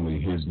remember, family,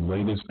 his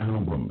latest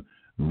album,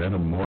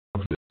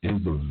 Metamorphosis,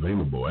 is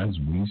available as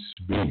we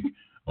speak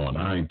on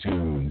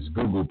iTunes,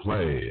 Google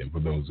Play, and for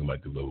those who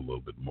like to live a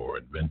little bit more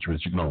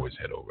adventurous, you can always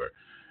head over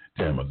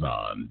to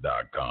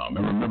Amazon.com.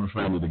 And remember,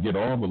 family, to get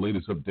all the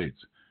latest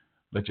updates,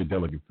 let your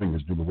delicate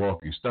fingers do the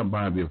walking. Stop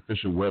by the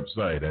official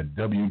website at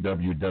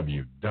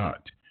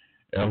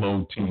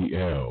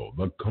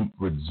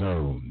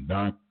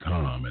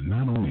www.lotlthecomfortzone.com. And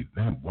not only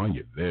that, while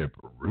you're there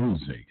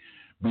perusing,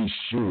 be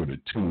sure to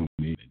tune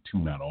in and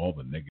tune out all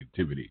the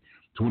negativity.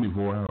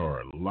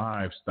 24-hour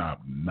live stop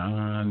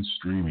live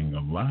streaming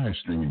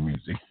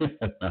music.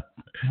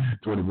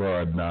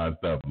 24-hour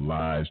non-stop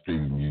live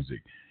streaming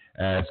music.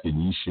 Ask and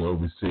ye shall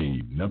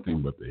receive,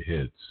 nothing but the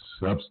hits.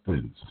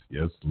 Substance,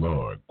 yes,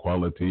 Lord.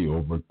 Quality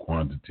over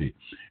quantity.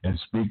 And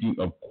speaking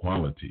of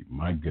quality,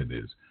 my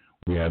goodness,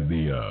 we have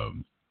the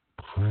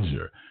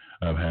pleasure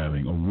of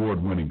having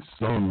award-winning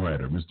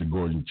songwriter Mr.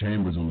 Gordon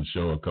Chambers on the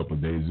show a couple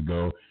of days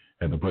ago.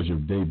 Had the pleasure of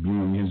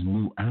debuting his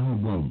new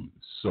album,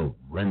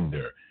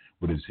 Surrender,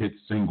 with his hit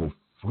single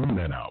from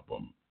that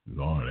album.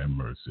 Lord have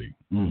mercy.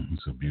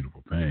 It's a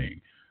beautiful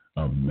thing.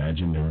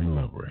 Imaginary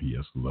Lover,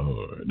 yes,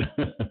 Lord.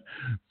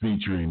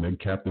 Featuring the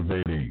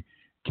captivating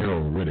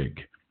Carol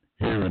Riddick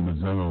here in the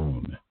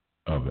zone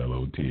of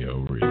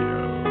LOTL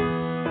Radio.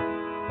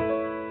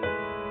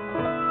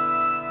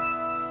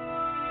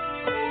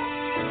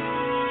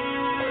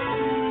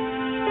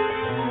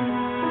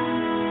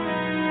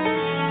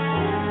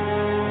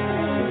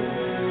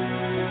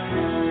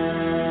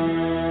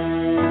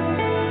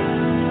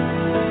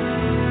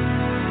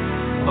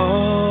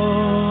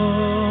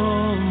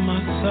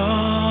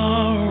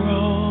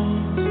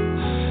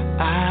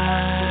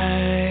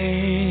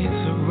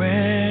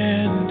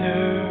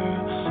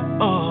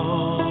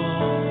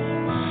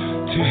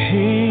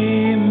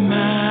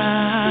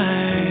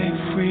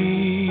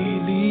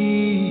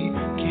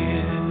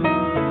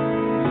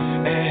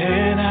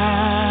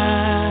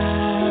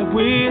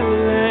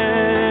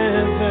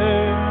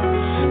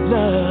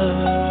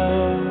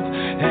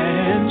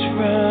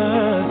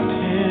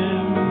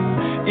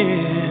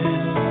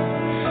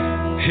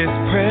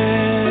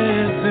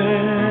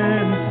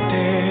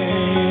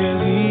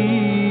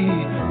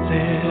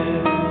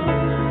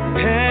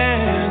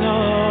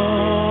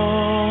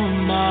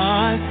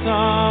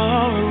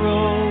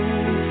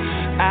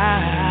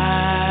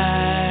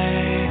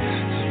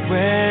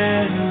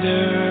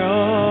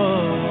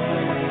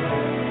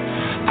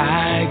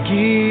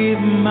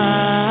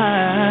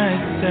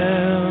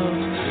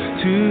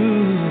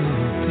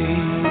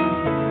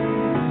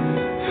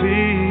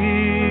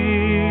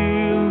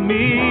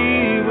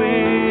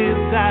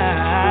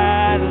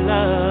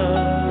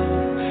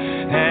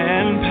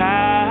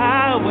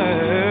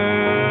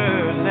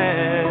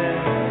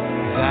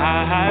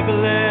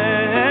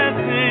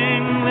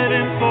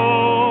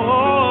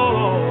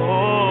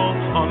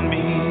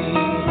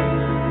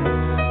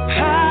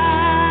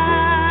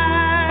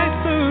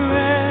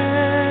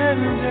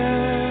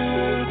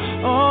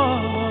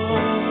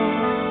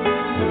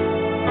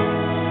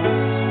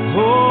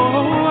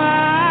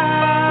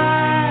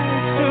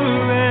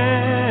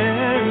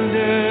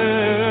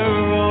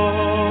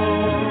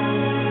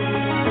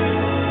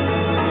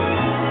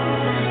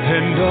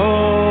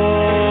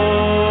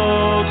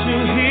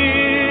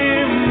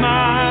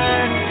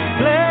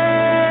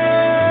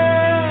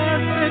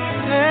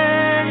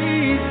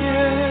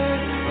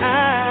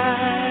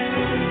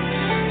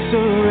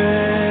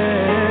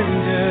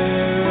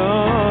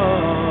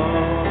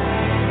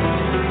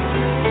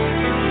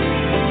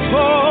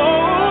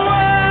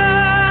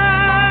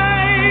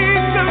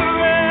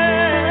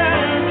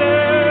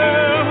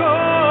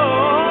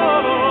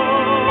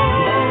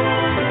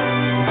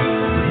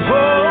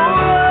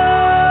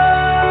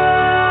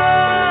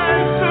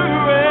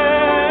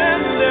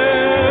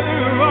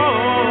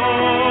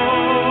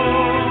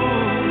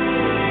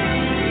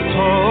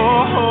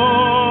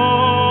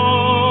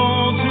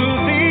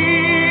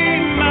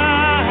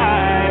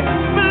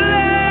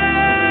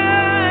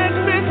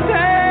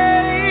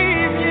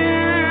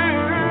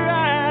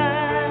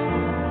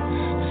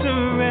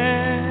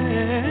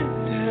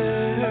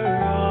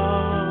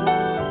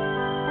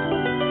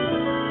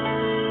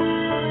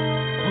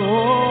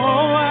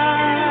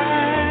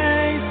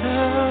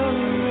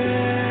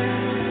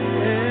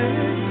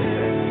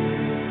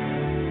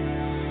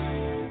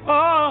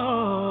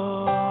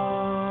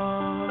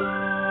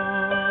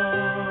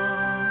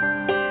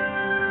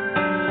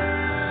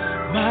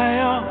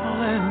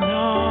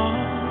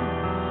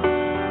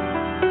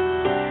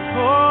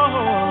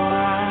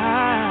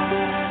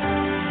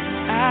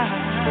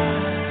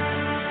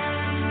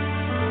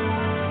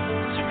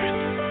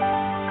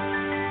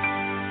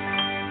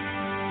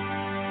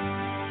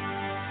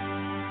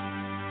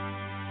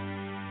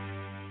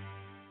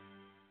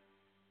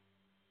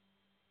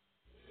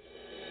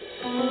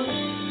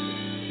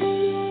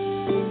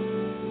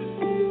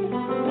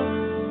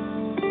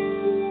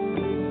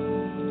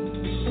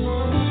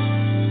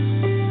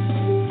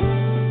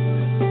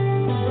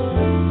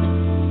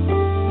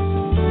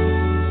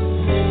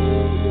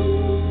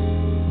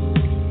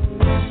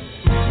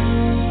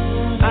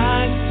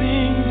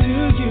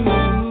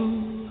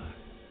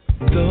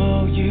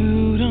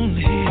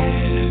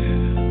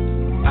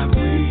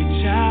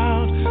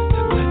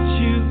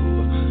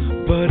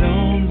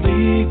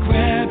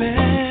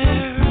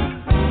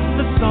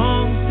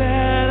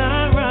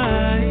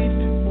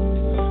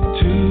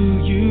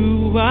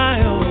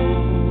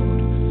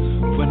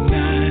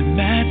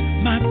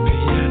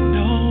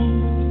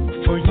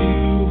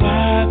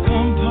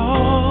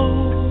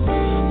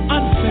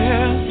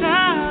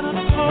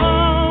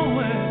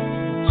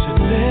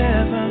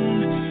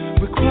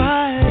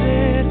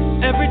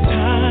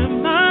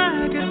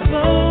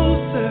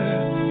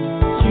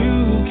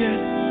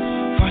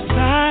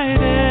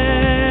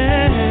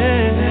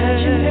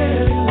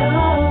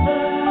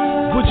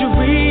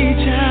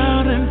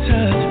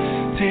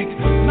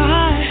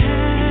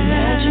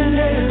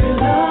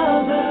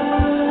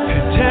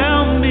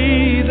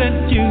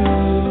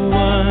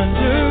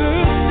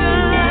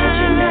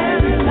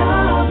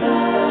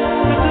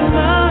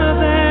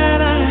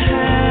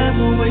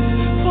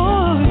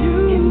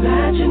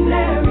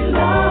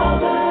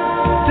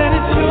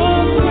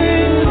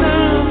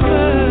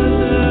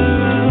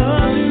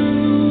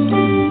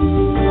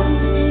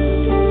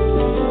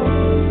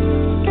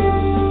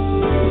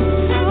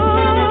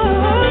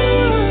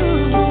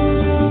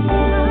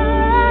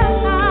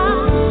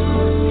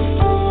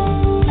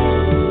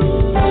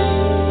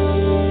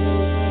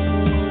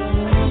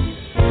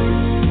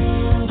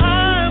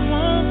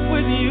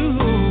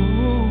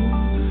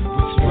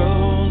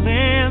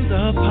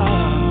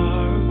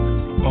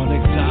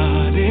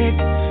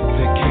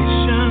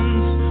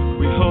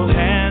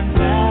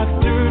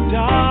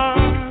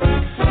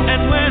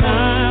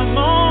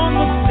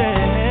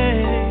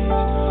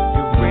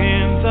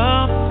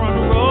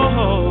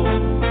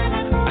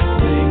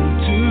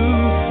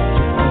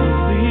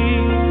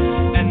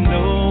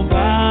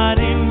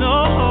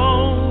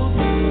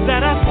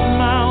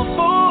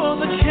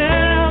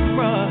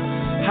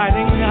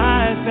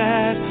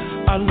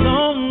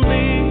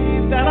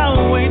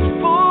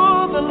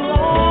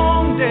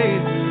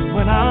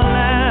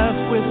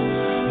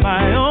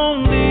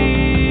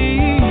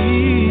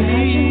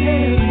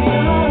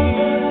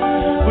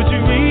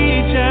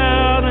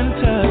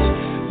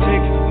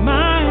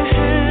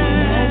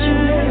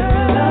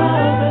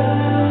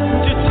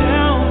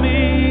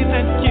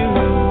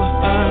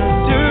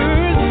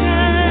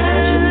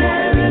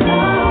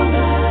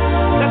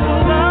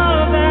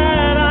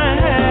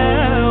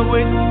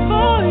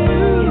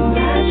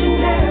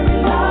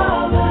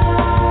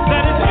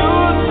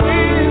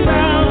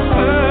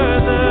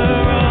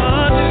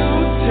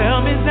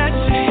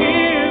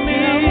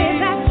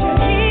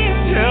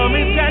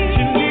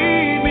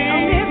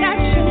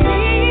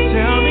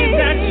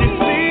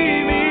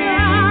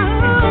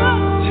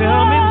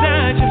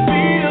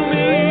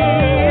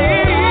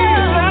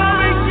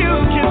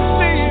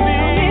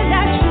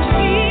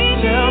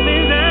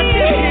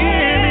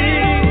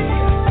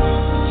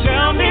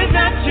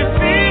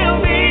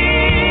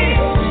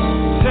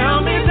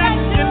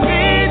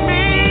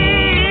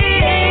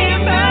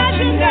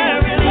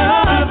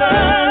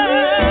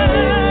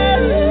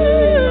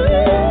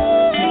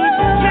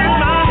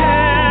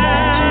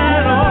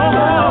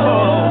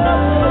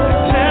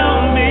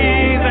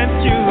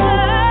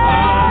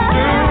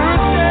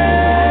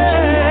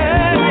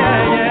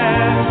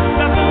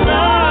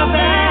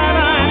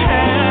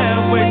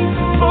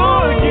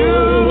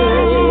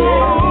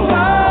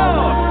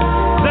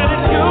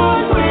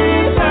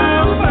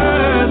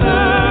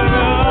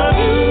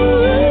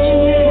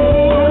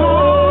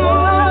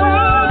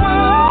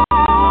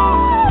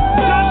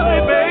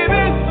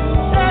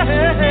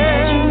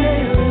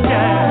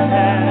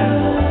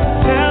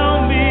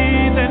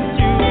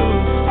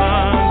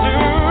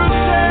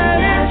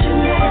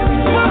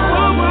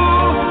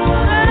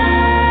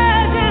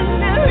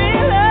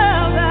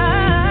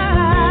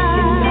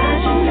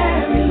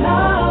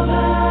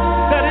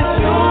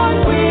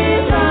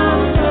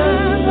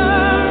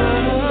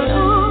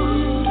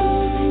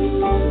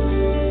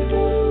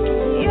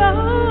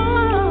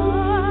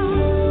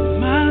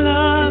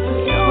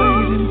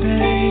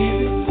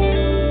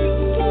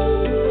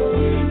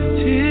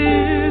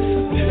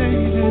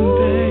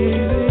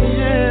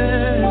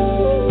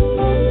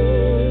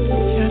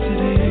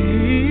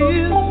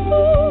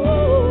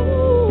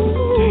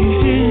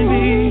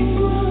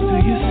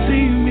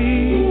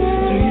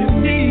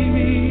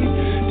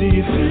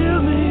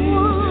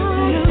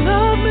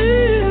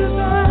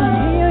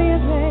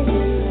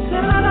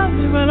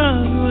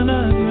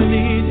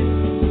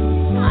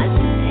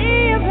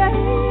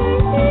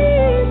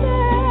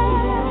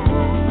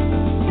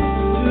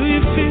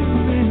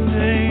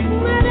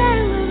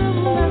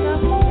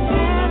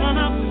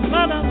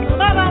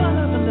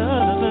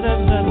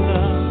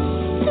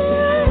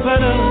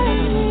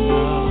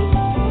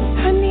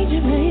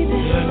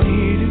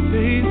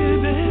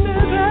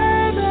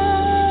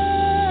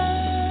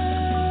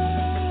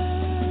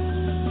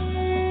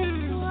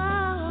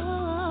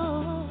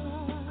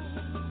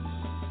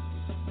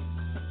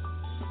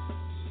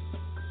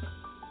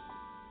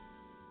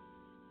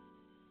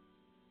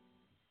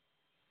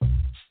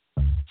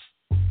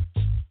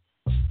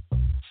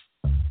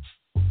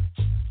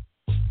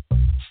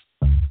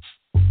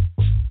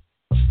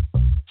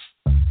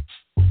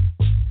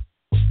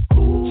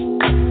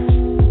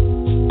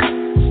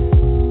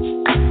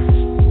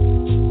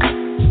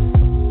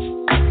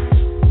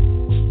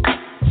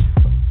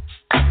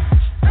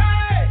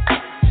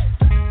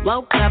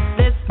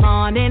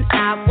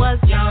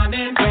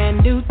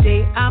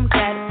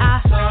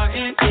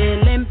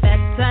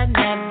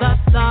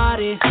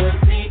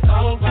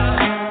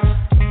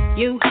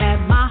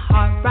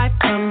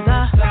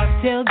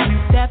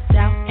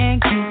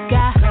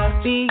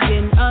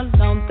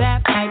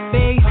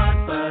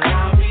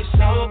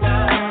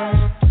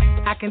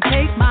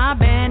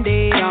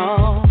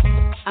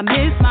 I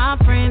miss my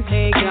friends,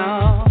 hey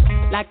y'all,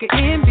 like an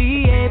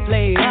NBA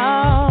player.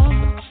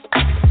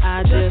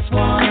 I just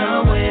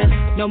wanna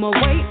win. No more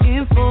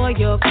waiting for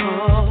your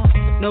call.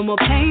 No more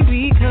pain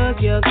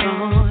because you're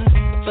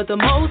gone. But the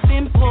most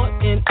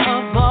important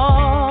of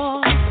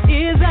all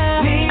is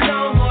that we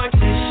no more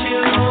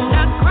tissue.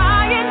 Not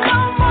crying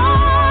no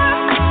more.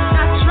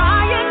 Not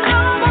trying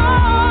no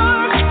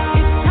more.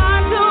 It's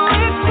time to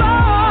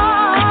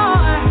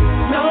explore.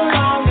 No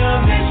longer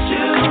miss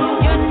you.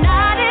 You're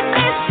not an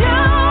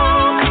issue.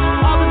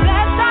 All the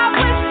best I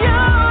wish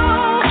you.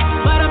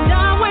 But I'm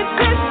done with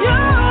this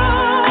you.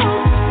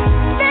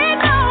 Need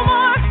no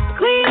more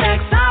Kleenex.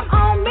 I'm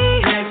on me.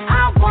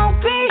 I won't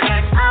be.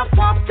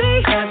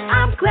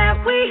 I'm glad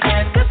we.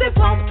 'Cause it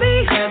won't be.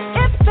 If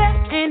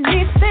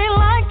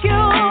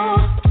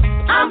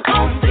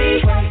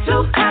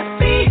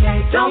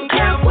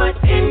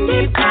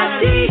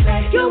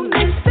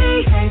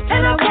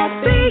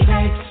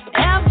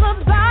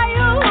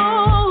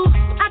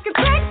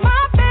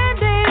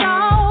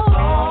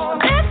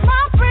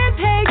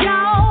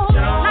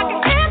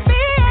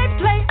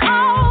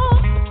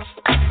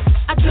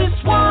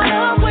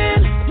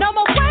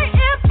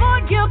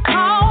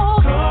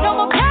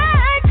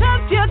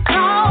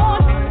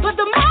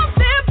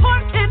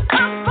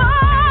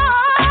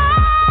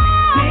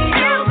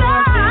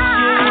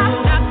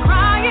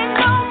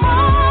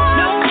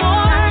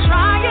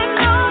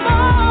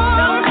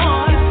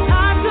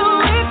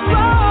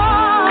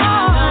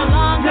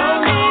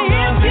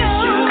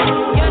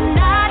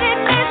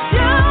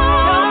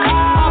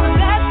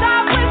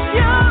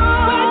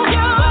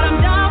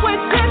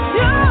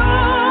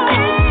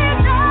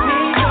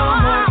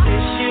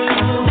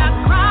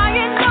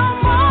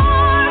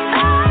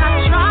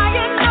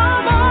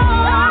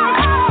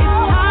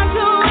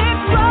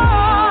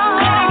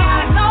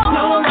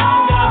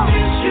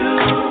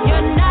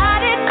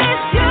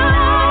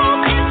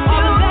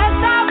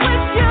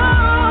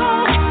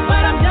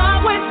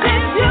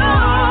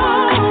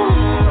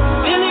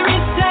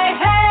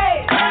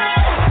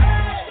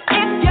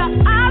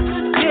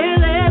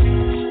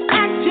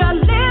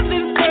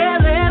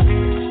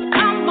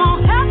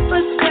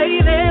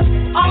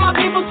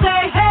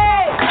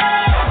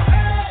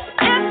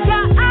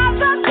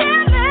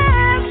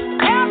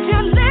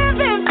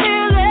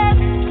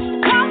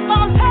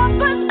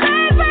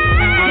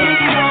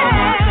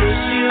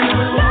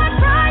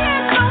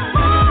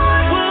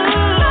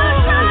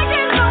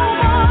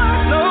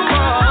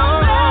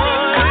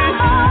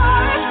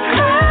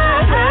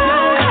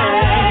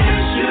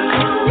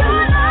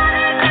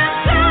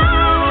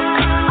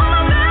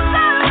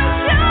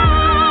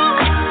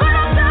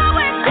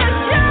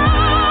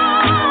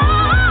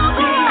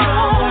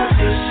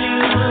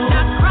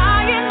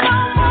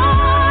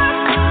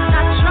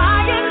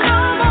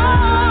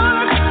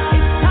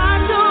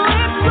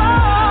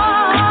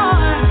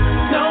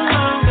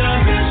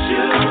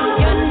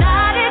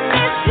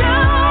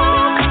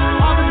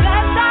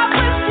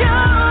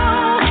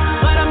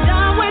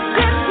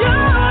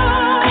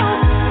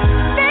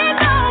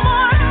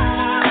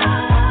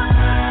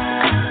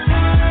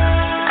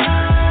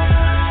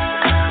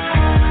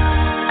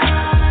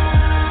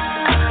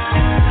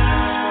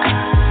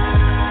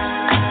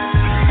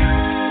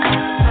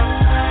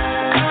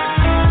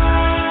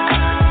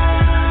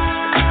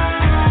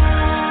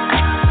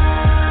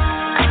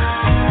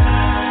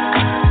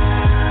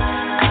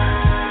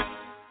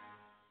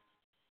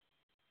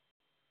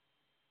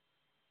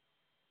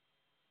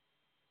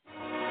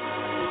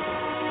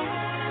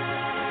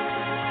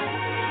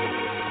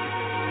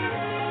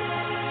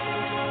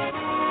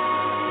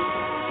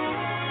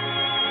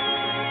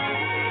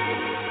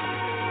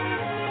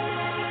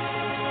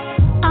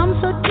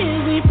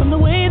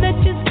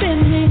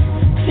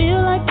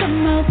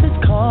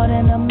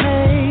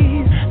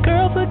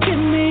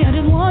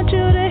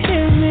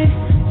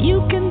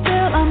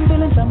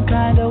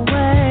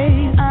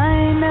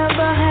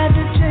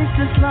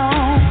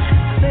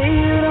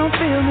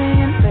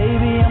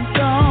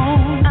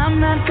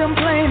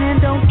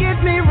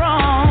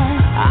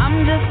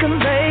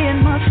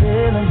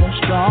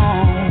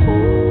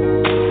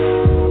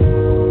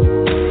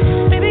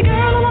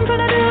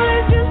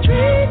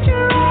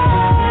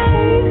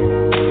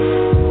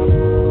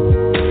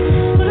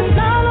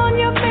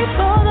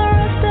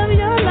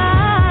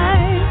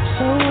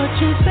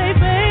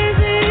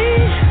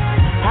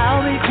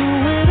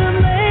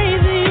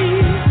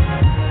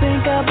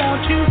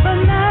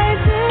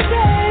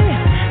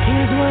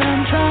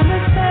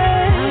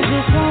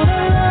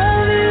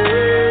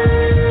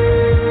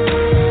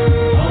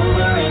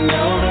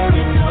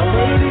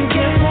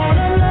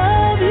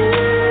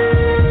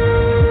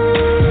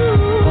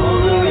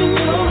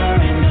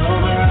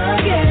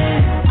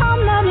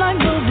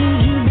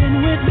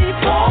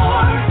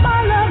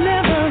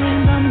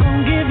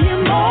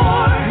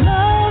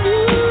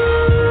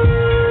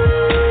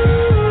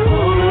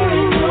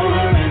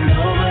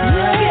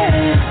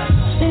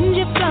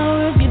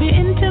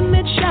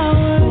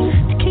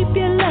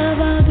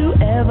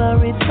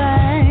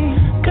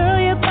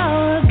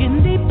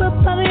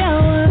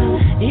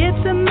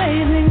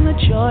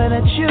joy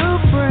that you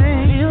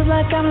bring. Feels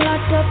like I'm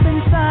locked up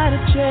inside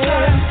a chair.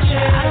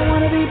 I don't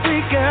wanna be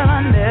free, girl,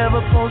 I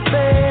never post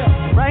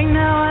bail. Right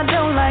now I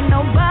don't like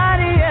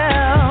nobody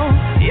else.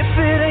 If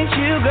it ain't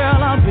you,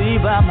 girl, I'll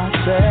be by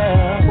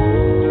myself.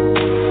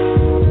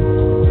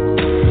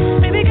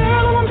 Baby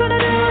girl, all I'm trying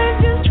to do is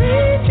just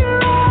treat you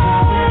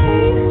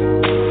right.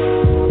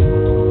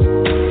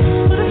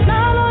 Put a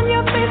smile on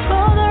your face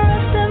for the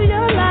rest of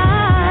your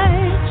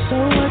life.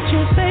 So what you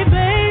say,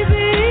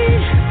 baby?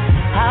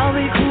 I'll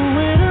be cool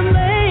with a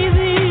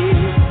lazy.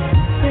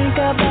 Think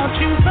about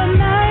you from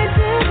night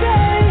to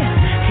day.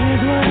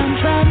 Here's what I'm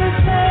trying to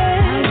say.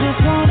 I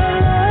just wanna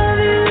love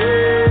you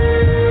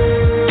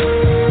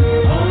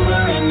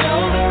over and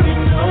over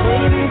and over.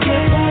 Baby,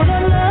 just wanna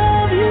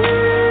love you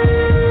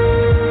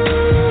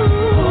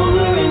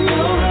over and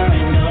over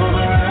and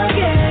over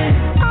again.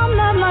 I'm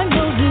not like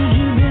those dudes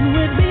you've been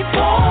with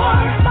before.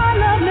 My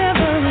love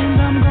never ends,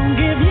 I'm gonna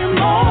give you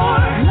more.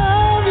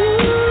 Love you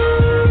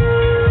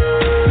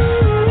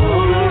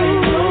over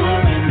and over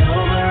and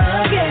over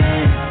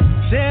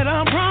again. Said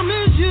I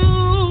promise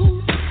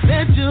you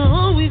that you're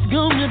always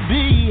gonna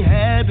be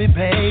happy,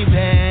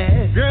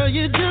 baby. Girl,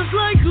 you're just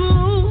like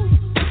glue,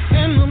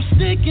 and I'm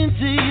sticking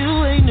to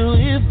you. Ain't no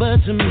if,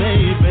 but a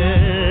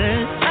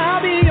maybe.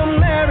 I'll be your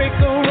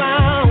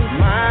merry-go-round.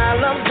 My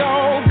love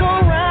gon' go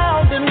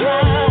round and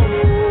round.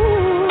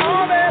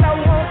 All that I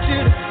want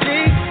you to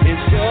see is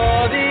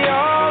you're the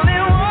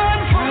only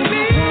one for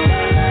me.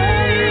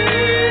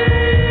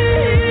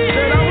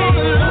 Said I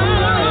wanna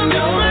love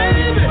you,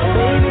 baby.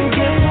 Baby,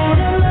 just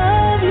wanna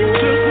love you.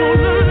 Just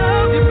wanna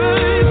love you,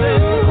 baby.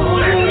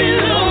 Let me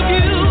love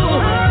you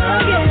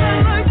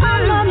again.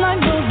 I'm not like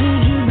those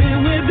dudes you've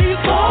been with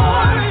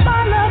before.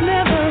 My love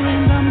never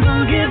ends, I'm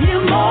gonna give you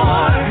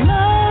more.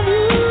 Love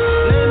you.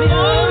 Let me love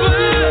you, baby.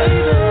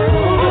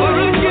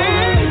 Over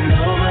again.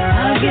 I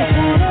just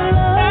wanna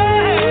love you.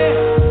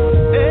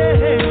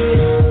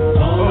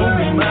 Oh,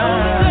 be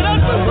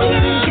mine.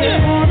 Baby,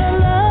 just wanna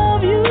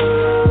love you.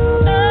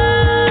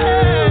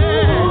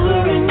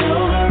 Over and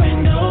over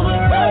and over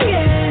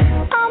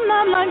again. I'm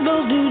not like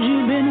those dudes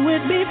you've been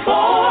with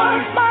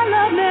before. My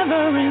love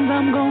never ends,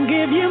 I'm gonna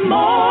give you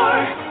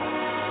more.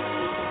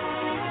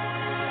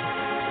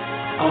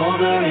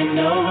 Over and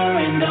over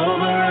and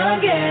over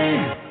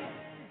again.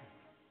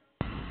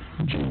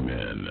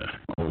 G-Men,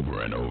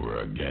 over and over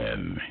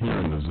again, here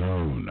in the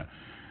zone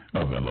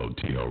of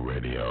LOTL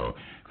Radio.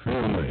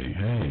 Family,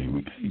 hey,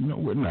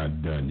 we're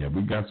not done yet.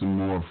 We got some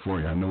more for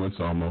you. I know it's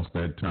almost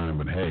that time,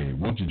 but hey,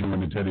 won't you join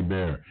the Teddy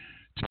Bear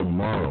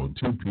tomorrow,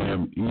 2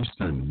 p.m.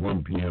 Eastern,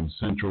 1 p.m.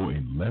 Central,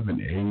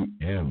 11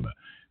 a.m.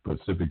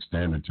 Pacific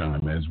Standard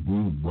Time, as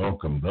we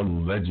welcome the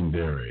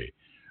legendary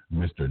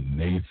Mr.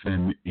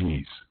 Nathan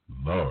East.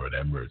 Lord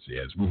have mercy,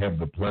 as we have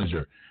the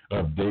pleasure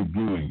of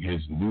debuting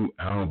his new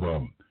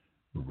album,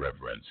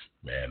 Reverence.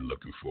 Man,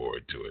 looking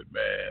forward to it,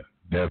 man.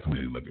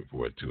 Definitely looking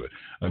forward to it.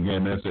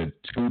 Again, that's at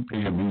 2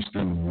 p.m.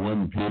 Eastern,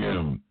 1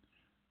 p.m.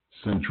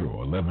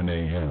 Central, 11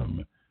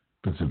 a.m.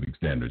 Pacific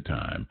Standard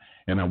Time.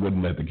 And I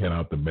wouldn't let the cat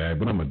out the bag,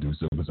 but I'm going to do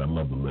so because I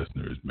love the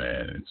listeners,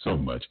 man, and so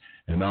much.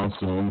 And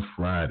also on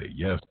Friday,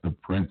 yes, the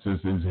princess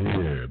is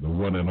here, the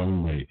one and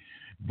only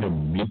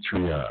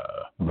Demetria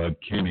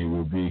McKinney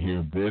will be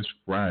here this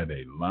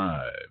Friday,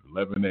 live,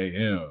 11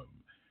 a.m.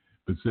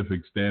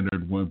 Pacific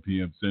Standard, 1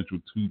 p.m.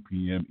 Central, 2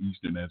 p.m.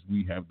 Eastern, as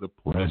we have the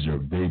pleasure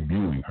of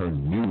debuting her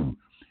new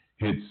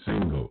hit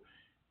single,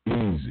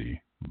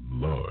 Easy.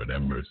 Lord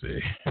have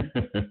mercy.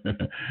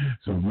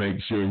 So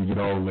make sure you get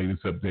all the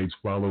latest updates,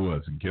 follow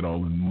us, and get all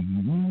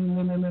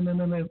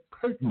the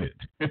pertinent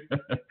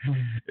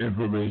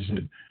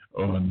information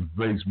on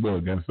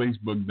Facebook at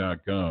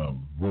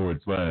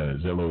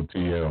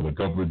facebook.com/LOTL, the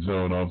Comfort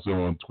Zone,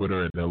 also on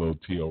Twitter at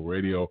LOTL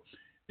Radio.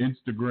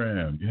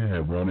 Instagram, yeah,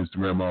 we're on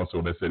Instagram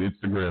also. That's at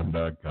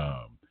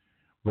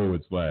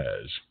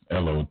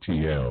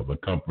Instagram.com/LOTL, the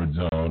Comfort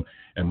Zone.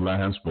 And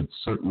last but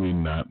certainly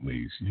not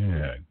least,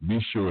 yeah, be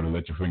sure to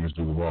let your fingers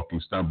do the walking.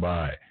 Stop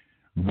by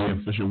the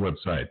official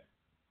website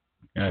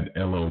at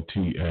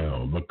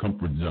LOTL,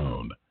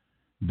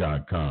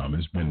 thecomfortzone.com.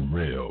 It's been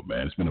real,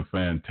 man. It's been a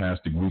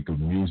fantastic week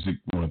of music.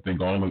 I want to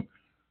thank all of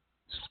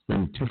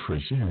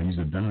Splendiferous. Yeah, he's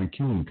a Don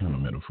King kind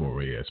of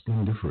metaphor. Yeah,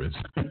 Splendiferous.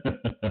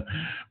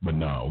 But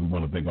no, we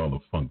want to thank all the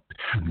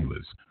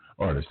funktabulous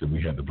artists that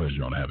we had the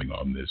pleasure on having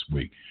on this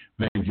week.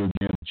 Thank you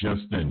again,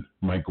 Justin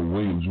Michael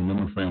Williams.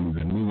 Remember, family,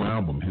 the new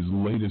album, his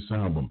latest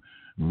album,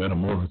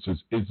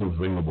 Metamorphosis, is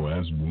available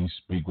as we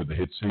speak with the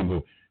hit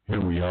single,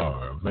 Here We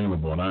Are,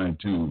 available on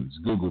iTunes,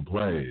 Google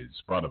Play,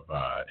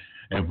 Spotify,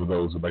 and for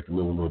those who like to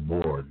live a little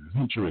bored,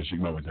 adventurous, you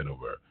can always head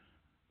over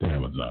to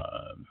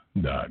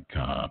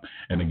Amazon.com.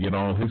 And to get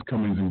all his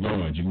comings and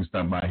goings, you can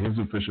stop by his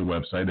official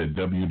website at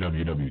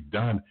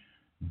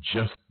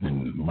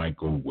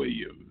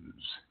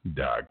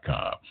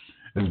www.justinmichaelwilliams.com.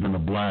 It's been a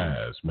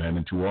blast, man,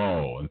 and to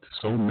all, and to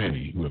so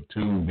many who have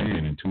tuned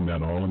in and tuned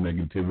out all the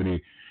negativity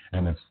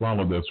and have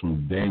followed us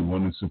from day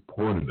one and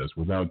supported us.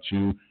 Without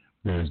you,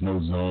 there is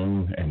no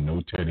zone and no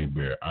teddy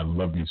bear. I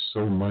love you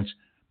so much,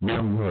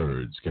 mere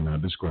words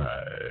cannot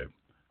describe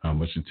how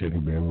much the teddy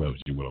bear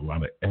loves you with a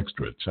lot of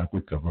extra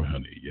chocolate covered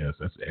honey. Yes,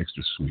 that's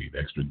extra sweet,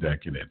 extra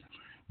decadent.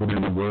 But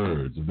in the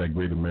words of that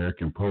great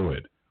American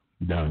poet,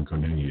 Don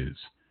Cornelius,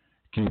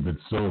 keep it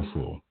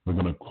soulful. We're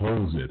going to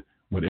close it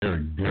with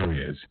Eric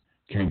Darius.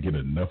 Can't get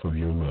enough of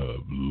your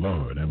love.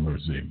 Lord have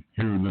mercy.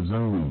 Here in the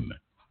zone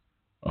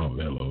of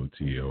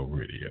LOTL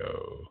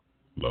Radio.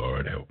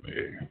 Lord help me.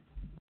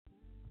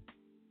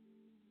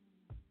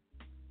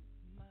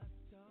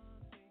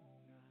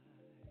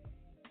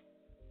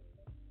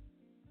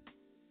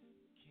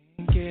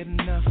 Can't get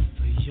enough of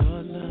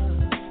your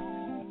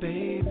love,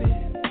 baby.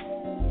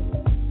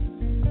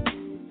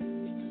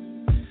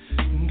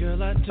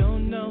 Girl, I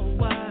don't know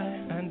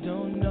why, I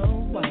don't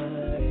know why.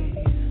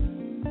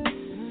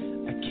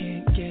 I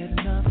can't get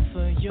enough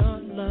of your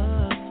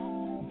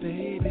love,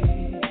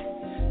 baby,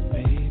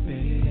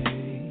 baby.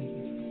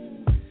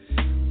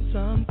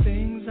 Some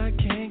things I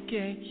can't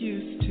get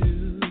used to.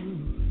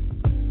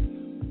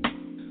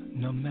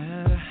 No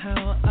matter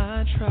how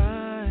I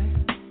try,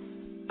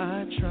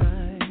 I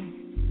try.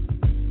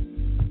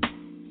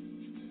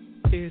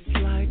 It's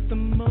like the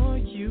more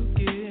you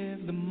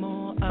give, the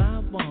more I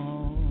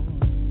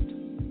want.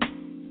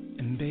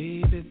 And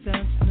baby,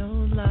 that's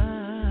no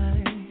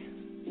lie,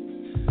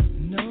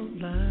 no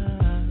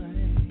lie.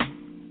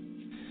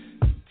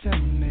 Tell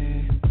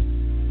me,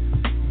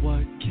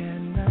 what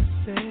can I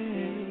say?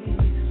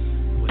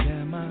 What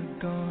am I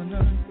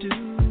gonna do?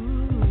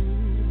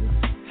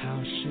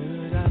 How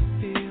should I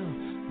feel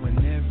when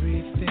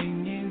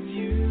everything is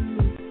you?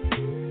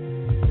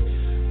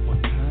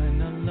 What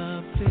kind of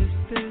love is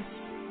this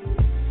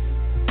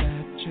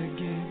that you're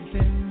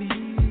giving me?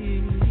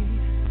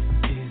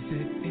 Is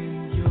it in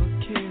your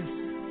kiss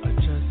or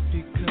just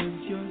because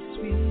you're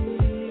sweet?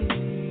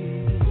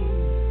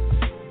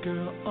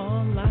 Girl,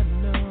 all I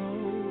know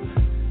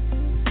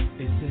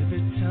is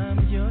every time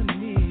you're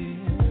near,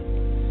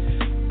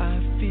 I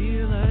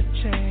feel a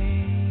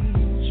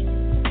change,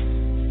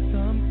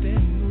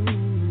 something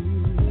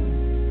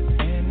moves,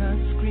 and I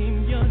scream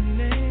your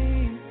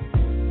name.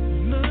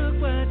 Look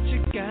what you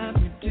got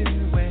me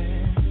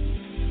doing,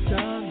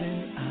 darling.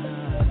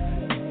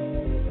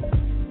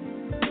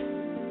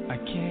 I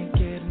can't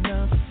get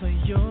enough of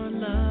your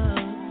love,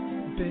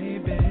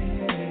 baby.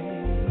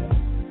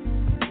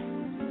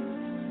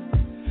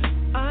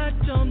 I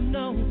don't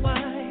know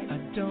why, I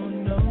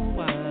don't know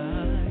why.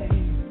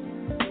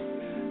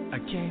 I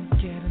can't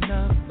get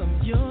enough of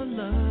your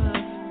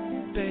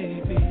love,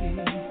 baby,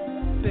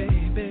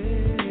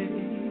 baby.